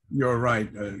 You're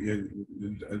right. The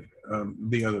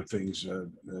other things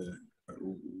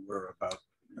were about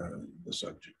the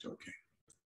subject. Okay.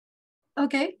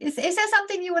 Okay. Is there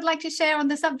something you would like to share on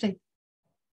the subject?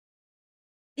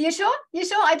 You sure? You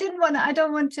sure? I don't want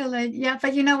to like, yeah,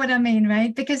 but you know what I mean,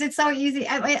 right? Because it's so easy.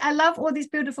 I love all these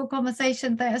beautiful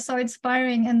conversations. They are so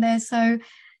inspiring and they're so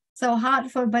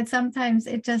heartful, but sometimes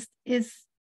it just is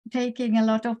taking a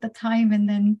lot of the time. And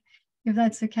then if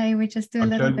that's okay, we just do a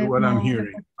little bit more.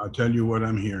 I'll tell you what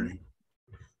I'm hearing.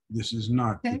 This is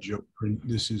not the Joe.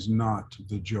 This is not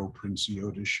the Joe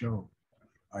Princiota show.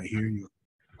 I hear you.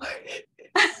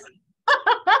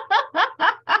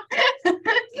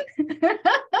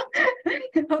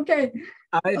 Okay.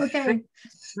 I think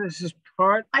this is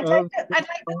part of the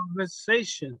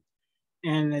conversation,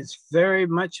 and it's very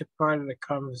much a part of the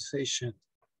conversation.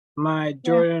 My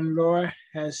daughter-in-law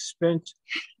has spent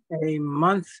a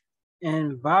month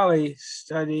in Bali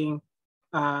studying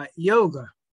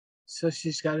yoga. So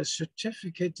she's got a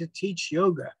certificate to teach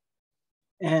yoga.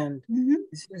 And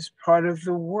this is part of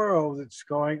the world that's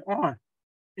going on.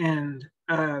 And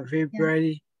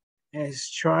vibrating is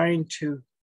trying to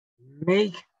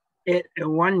make it a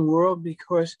one world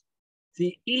because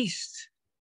the East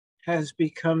has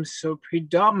become so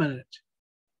predominant,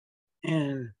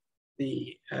 and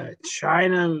the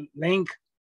China link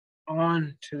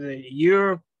on to the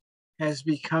Europe has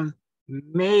become a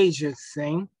major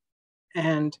thing,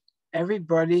 and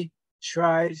everybody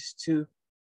tries to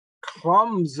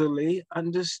clumsily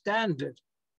understand it,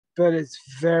 but it's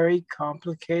very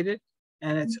complicated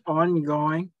and it's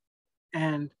ongoing.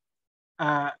 And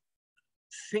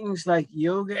things like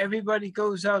yoga, everybody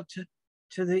goes out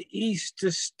to the East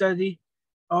to study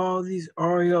all these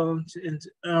Oriental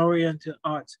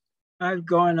arts. I've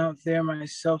gone out there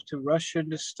myself to Russia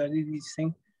to study these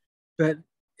things, but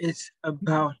it's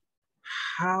about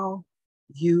how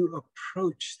you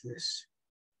approach this.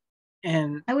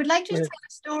 And I would like to tell a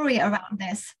story around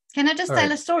this. Can I just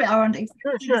tell a story around this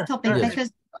topic? Yes.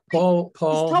 Because Paul,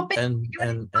 topic, and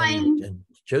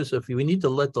Joseph, we need to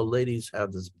let the ladies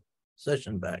have this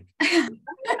session back.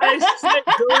 Thank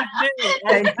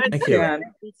you, Stan.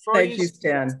 Thank you,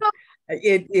 Stan.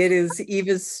 It is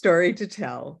Eva's story to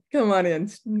tell. Come on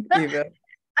in, Eva.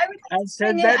 I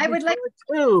would like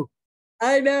too.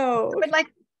 I know.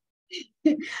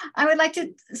 I would like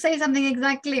to say something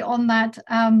exactly on that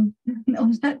on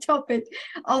that topic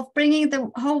of bringing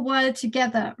the whole world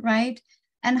together, right?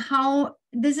 And how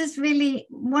this is really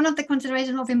one of the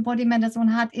considerations of embodiment as one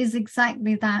had is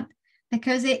exactly that,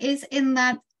 because it is in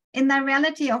that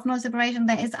reality of no separation,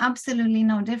 there is absolutely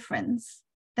no difference.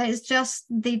 There is just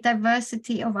the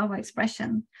diversity of our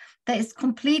expression. There is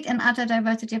complete and utter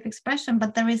diversity of expression,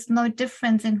 but there is no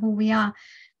difference in who we are.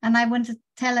 And I want to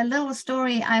tell a little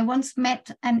story. I once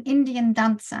met an Indian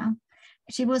dancer.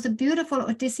 She was a beautiful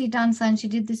Odissi dancer, and she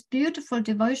did this beautiful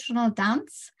devotional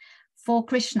dance for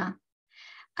Krishna.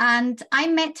 And I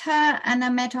met her, and I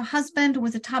met her husband, who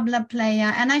was a tabla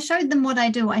player, and I showed them what I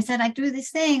do. I said, I do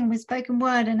this thing with spoken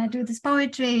word, and I do this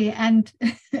poetry, and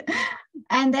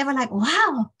and they were like,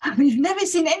 wow, we've never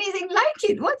seen anything like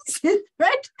it. What is this,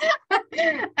 right?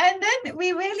 And then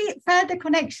we really felt the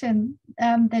connection,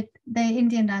 that the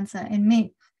Indian dancer and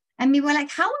me. And we were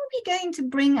like, how are we going to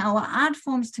bring our art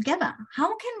forms together?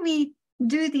 How can we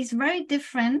do these very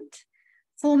different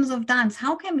forms of dance?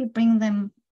 How can we bring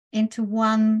them into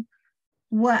one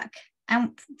work?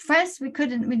 And first we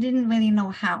didn't really know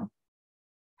how.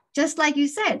 Just like you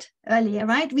said earlier,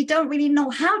 right? We don't really know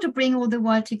how to bring all the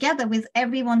world together with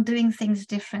everyone doing things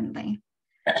differently.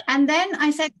 And then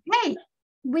I said, hey,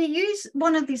 we use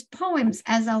one of these poems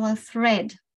as our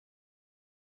thread,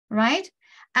 right?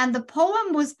 And the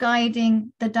poem was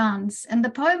guiding the dance. And the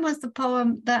poem was the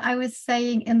poem that I was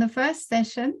saying in the first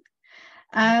session,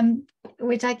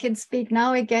 which I can speak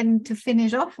now again to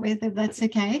finish off with, if that's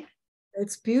okay.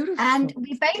 It's beautiful. And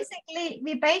we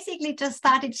basically just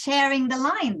started sharing the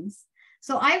lines.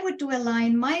 So I would do a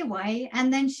line my way,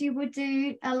 and then she would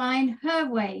do a line her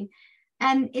way.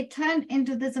 And it turned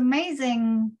into this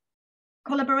amazing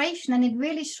collaboration. And it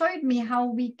really showed me how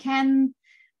we can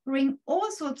bring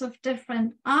all sorts of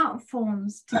different art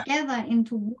forms together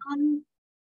into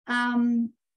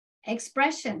one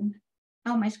expression.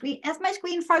 Oh, my screen, is my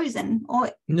screen frozen?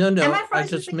 Or no, am I frozen? I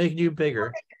just made you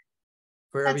bigger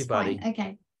for That's everybody.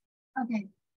 fine.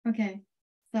 Okay.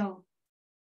 So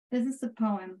this is the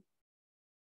poem.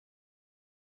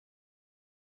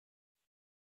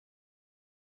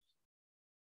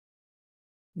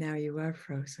 Now you are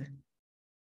frozen.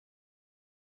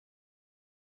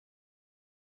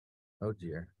 Oh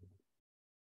dear.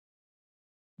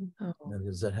 Oh. Now,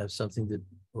 does that have something to,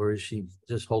 or is she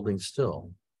just holding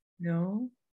still? No.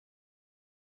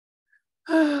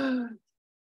 Oh,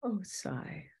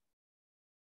 sigh.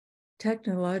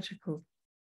 Technological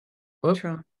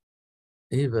trauma.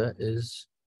 Eva is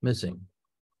missing.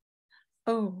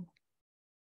 Oh.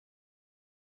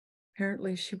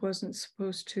 Apparently she wasn't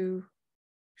supposed to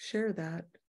share that.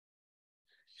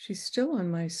 She's still on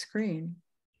my screen.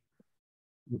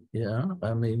 Yeah,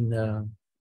 I mean,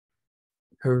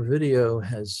 her video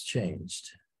has changed,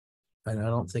 and I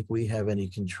don't think we have any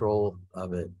control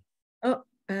of it. Oh,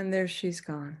 and there she's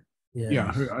gone. Yes.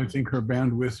 Yeah, I think her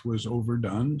bandwidth was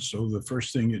overdone. So the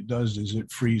first thing it does is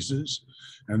it freezes.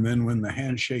 And then when the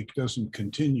handshake doesn't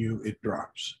continue, it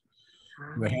drops.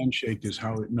 The handshake is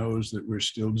how it knows that we're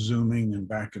still zooming and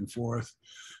back and forth.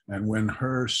 And when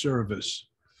her service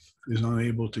is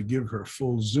unable to give her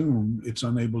full zoom, it's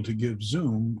unable to give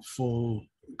Zoom full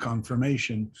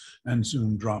confirmation, and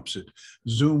Zoom drops it.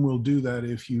 Zoom will do that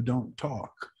if you don't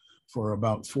talk for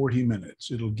about 40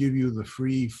 minutes. It'll give you the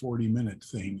free 40-minute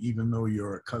thing, even though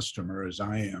you're a customer, as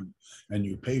I am, and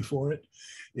you pay for it.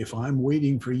 If I'm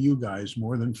waiting for you guys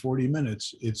more than 40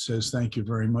 minutes, it says, thank you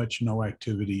very much, no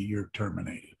activity, you're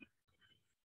terminated.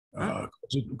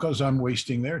 Because I'm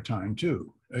wasting their time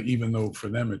too, even though for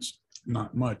them it's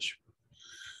not much.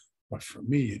 But for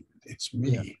me, it's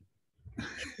me.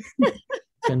 Yeah.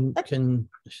 Can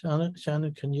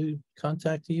Shannon, can you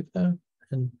contact Eva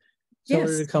and tell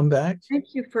her to come back?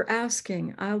 Thank you for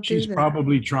asking. I'll do that. She's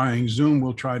probably trying. Zoom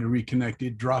will try to reconnect.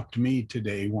 It dropped me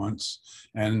today once,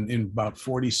 and in about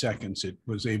 40 seconds, it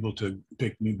was able to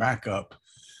pick me back up.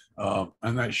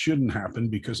 And that shouldn't happen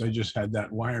because I just had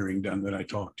that wiring done that I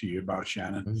talked to you about,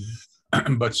 Shannon.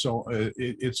 Mm-hmm. But so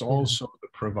it's also the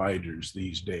providers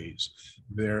these days.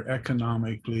 They're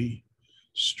economically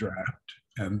strapped,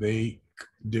 and they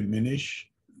diminish,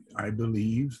 I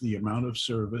believe, the amount of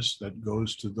service that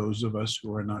goes to those of us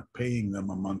who are not paying them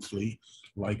a monthly,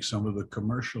 like some of the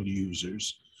commercial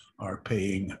users are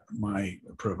paying my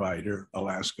provider,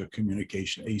 Alaska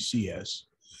Communication, ACS.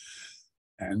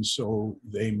 And so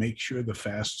they make sure the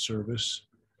fast service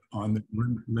on the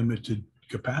limited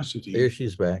capacity. Here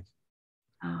she's back.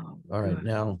 Oh, all right.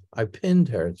 Now I pinned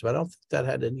her, so I don't think that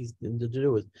had anything to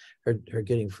do with her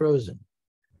getting frozen.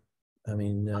 I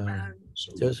mean,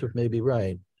 Joseph may be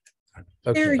right.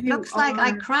 Okay. Looks like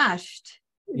I crashed.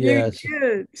 Yes.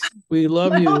 We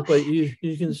love you, but you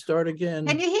can start again.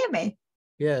 Can you hear me?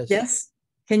 Yes. Yes.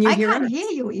 Can you hear us? I can't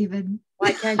hear you even.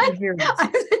 Why can't you hear us? I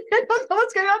don't know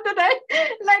what's going on today.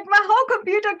 Like my whole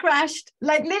computer crashed.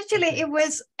 Like literally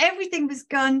everything was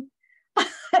gone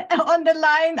on the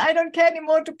line. I don't care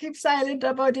anymore to keep silent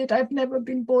about it. I've never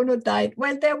been born or died.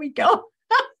 Well, there we go.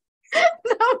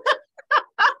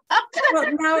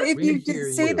 Well, now if you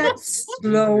just say that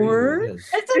slower. Yes.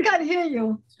 I still can't hear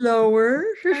you. Slower.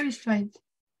 Very strange.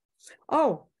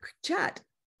 Oh, chat.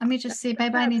 Let me just see.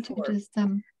 Maybe I need to just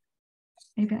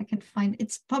maybe I can find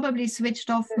it's probably switched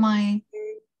off my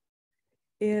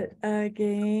it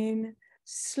again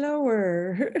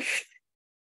slower.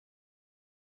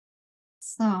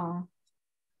 So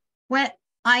well,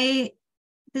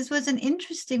 this was an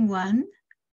interesting one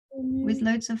with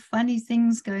loads of funny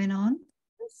things going on.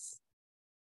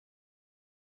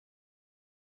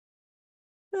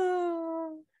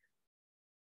 Oh.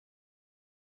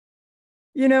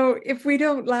 You know, if we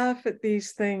don't laugh at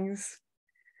these things,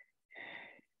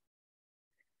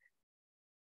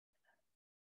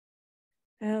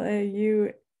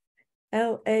 LAUGH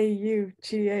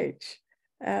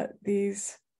at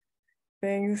these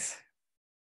things,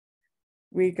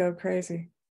 we go crazy.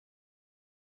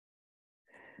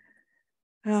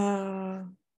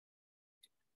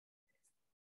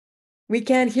 We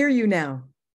can't hear you now.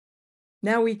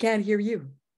 Now we can't hear you.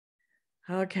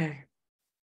 Okay.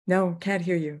 No, can't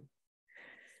hear you.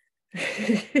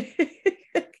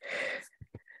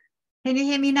 Can you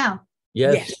hear me now?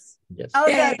 Yes. Yes. Oh,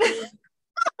 yeah.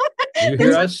 You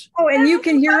hear us? Oh, and you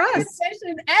can hear us.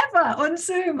 Session ever on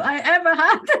Zoom I ever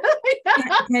had.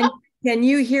 Can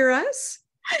you hear us?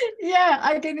 Yeah,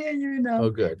 I can hear you now. Oh,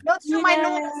 good. Not through my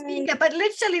normal speaker, but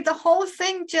literally the whole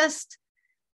thing just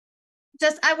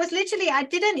I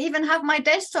didn't even have my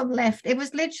desktop left. It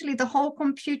was literally the whole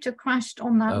computer crashed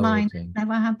on that line. Okay.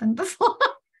 Never happened before.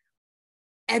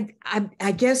 And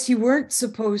I guess you weren't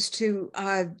supposed to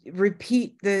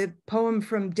repeat the poem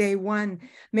from day one.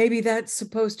 Maybe that's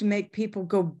supposed to make people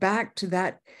go back to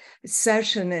that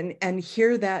session and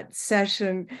hear that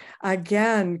session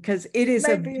again, because it is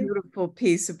a beautiful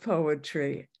piece of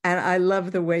poetry. And I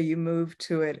love the way you moved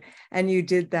to it. And you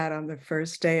did that on the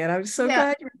first day. And I'm so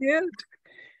glad you did.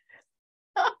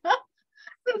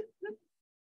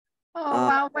 Oh,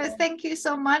 wow. Well, thank you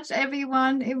so much,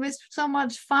 everyone. It was so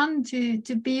much fun to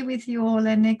be with you all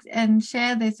and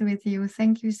share this with you.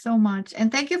 Thank you so much.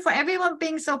 And thank you for everyone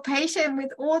being so patient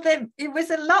with all them. It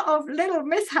was a lot of little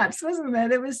mishaps, wasn't there?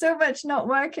 There was so much not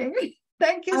working.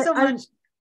 Thank you so much.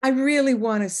 I really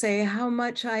want to say how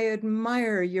much I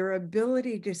admire your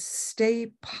ability to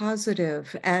stay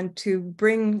positive and to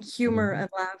bring humor and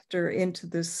laughter into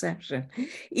this session,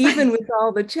 even with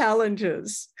all the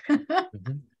challenges.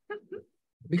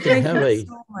 We can have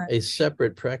a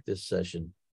separate practice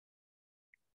session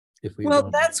if we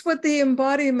want. That's what the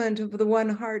embodiment of the one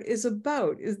heart is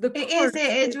about.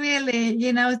 It's really,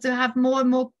 to have more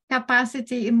and more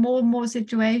capacity in more and more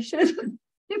situations.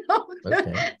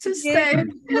 To stay.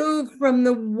 Move from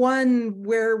the one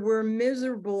where we're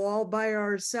miserable all by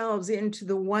ourselves into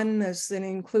the oneness that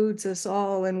includes us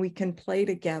all, and we can play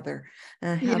together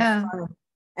and have fun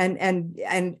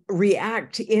and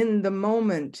react in the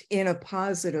moment in a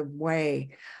positive way.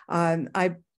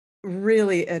 I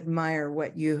really admire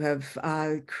what you have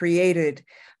created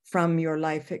from your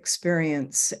life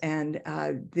experience and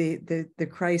the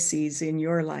crises in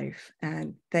your life.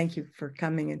 And thank you for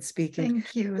coming and speaking.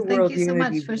 Thank you. Thank you so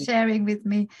much for sharing with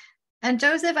me. And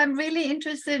Joseph, I'm really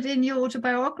interested in your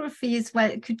autobiography as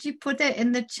well. Could you put it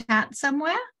in the chat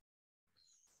somewhere?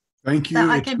 Thank you.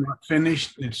 It's not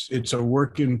finished. It's a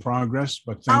work in progress,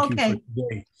 but thank you for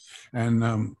today.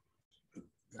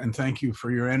 And thank you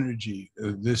for your energy.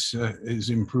 This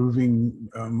is improving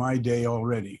my day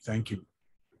already. Thank you.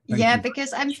 Thank you.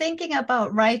 Because I'm thinking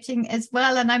about writing as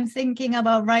well, and I'm thinking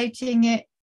about writing it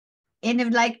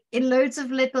in loads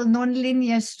of little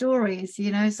non-linear stories,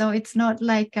 you know. So it's not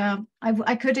like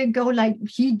I couldn't go like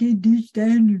he did this,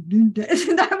 then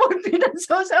that would be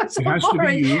so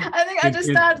boring. I think I just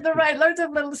started to write loads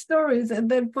of little stories and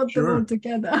then put them all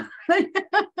together.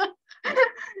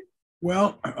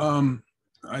 Well,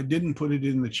 I didn't put it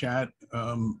in the chat,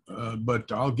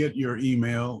 but I'll get your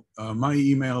email. My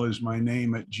email is my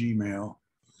name @gmail.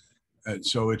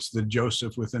 So it's the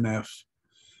Joseph with an F.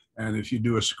 And if you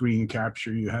do a screen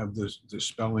capture, you have the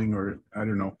spelling, or I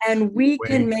don't know. And we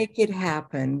can make it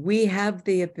happen. We have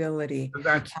the ability.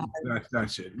 That's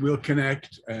it. We'll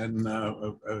connect and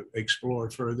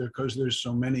explore further, because there's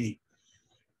so many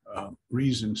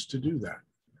reasons to do that.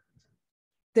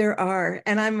 There are,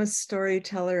 and I'm a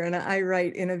storyteller, and I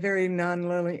write in a very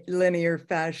non-linear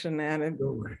fashion, and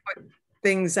put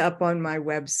things up on my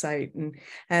website,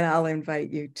 and I'll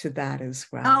invite you to that as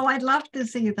well. Oh, I'd love to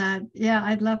see that. Yeah,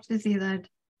 I'd love to see that.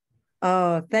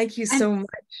 Oh, thank you so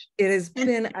much. It has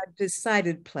been a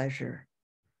decided pleasure.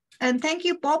 And thank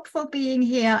you, Bob, for being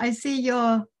here. I see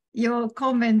your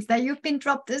comments that you've been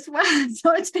dropped as well.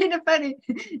 So it's been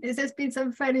there's been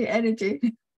some funny energy.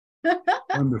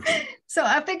 Wonderful. So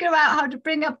I'll figure out how to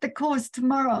bring up the course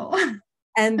tomorrow.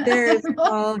 And there's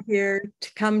Paul here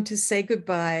to come to say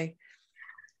goodbye,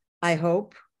 I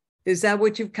hope. Is that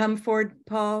what you've come for,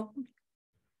 Paul?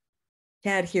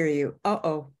 Can't hear you.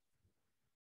 Uh-oh.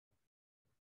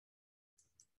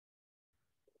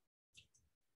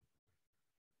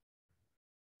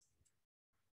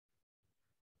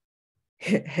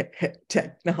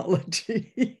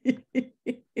 Technology.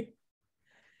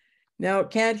 No,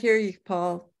 can't hear you,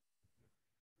 Paul.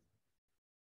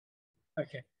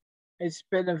 Okay. It's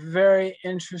been a very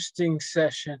interesting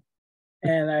session,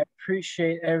 and I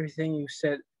appreciate everything you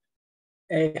said,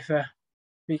 Eva,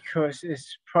 because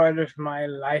it's part of my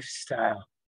lifestyle,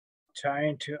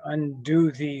 trying to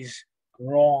undo these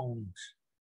wrongs.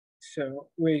 So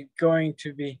we're going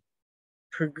to be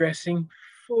progressing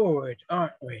forward,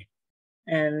 aren't we?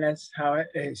 And that's how it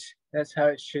is. That's how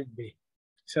it should be.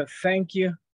 So thank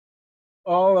you,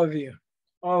 all of you,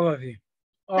 all of you.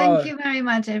 Thank you very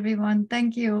much, everyone.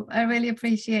 Thank you. I really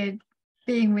appreciate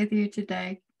being with you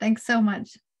today. Thanks so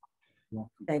much.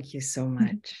 Thank you so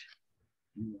much.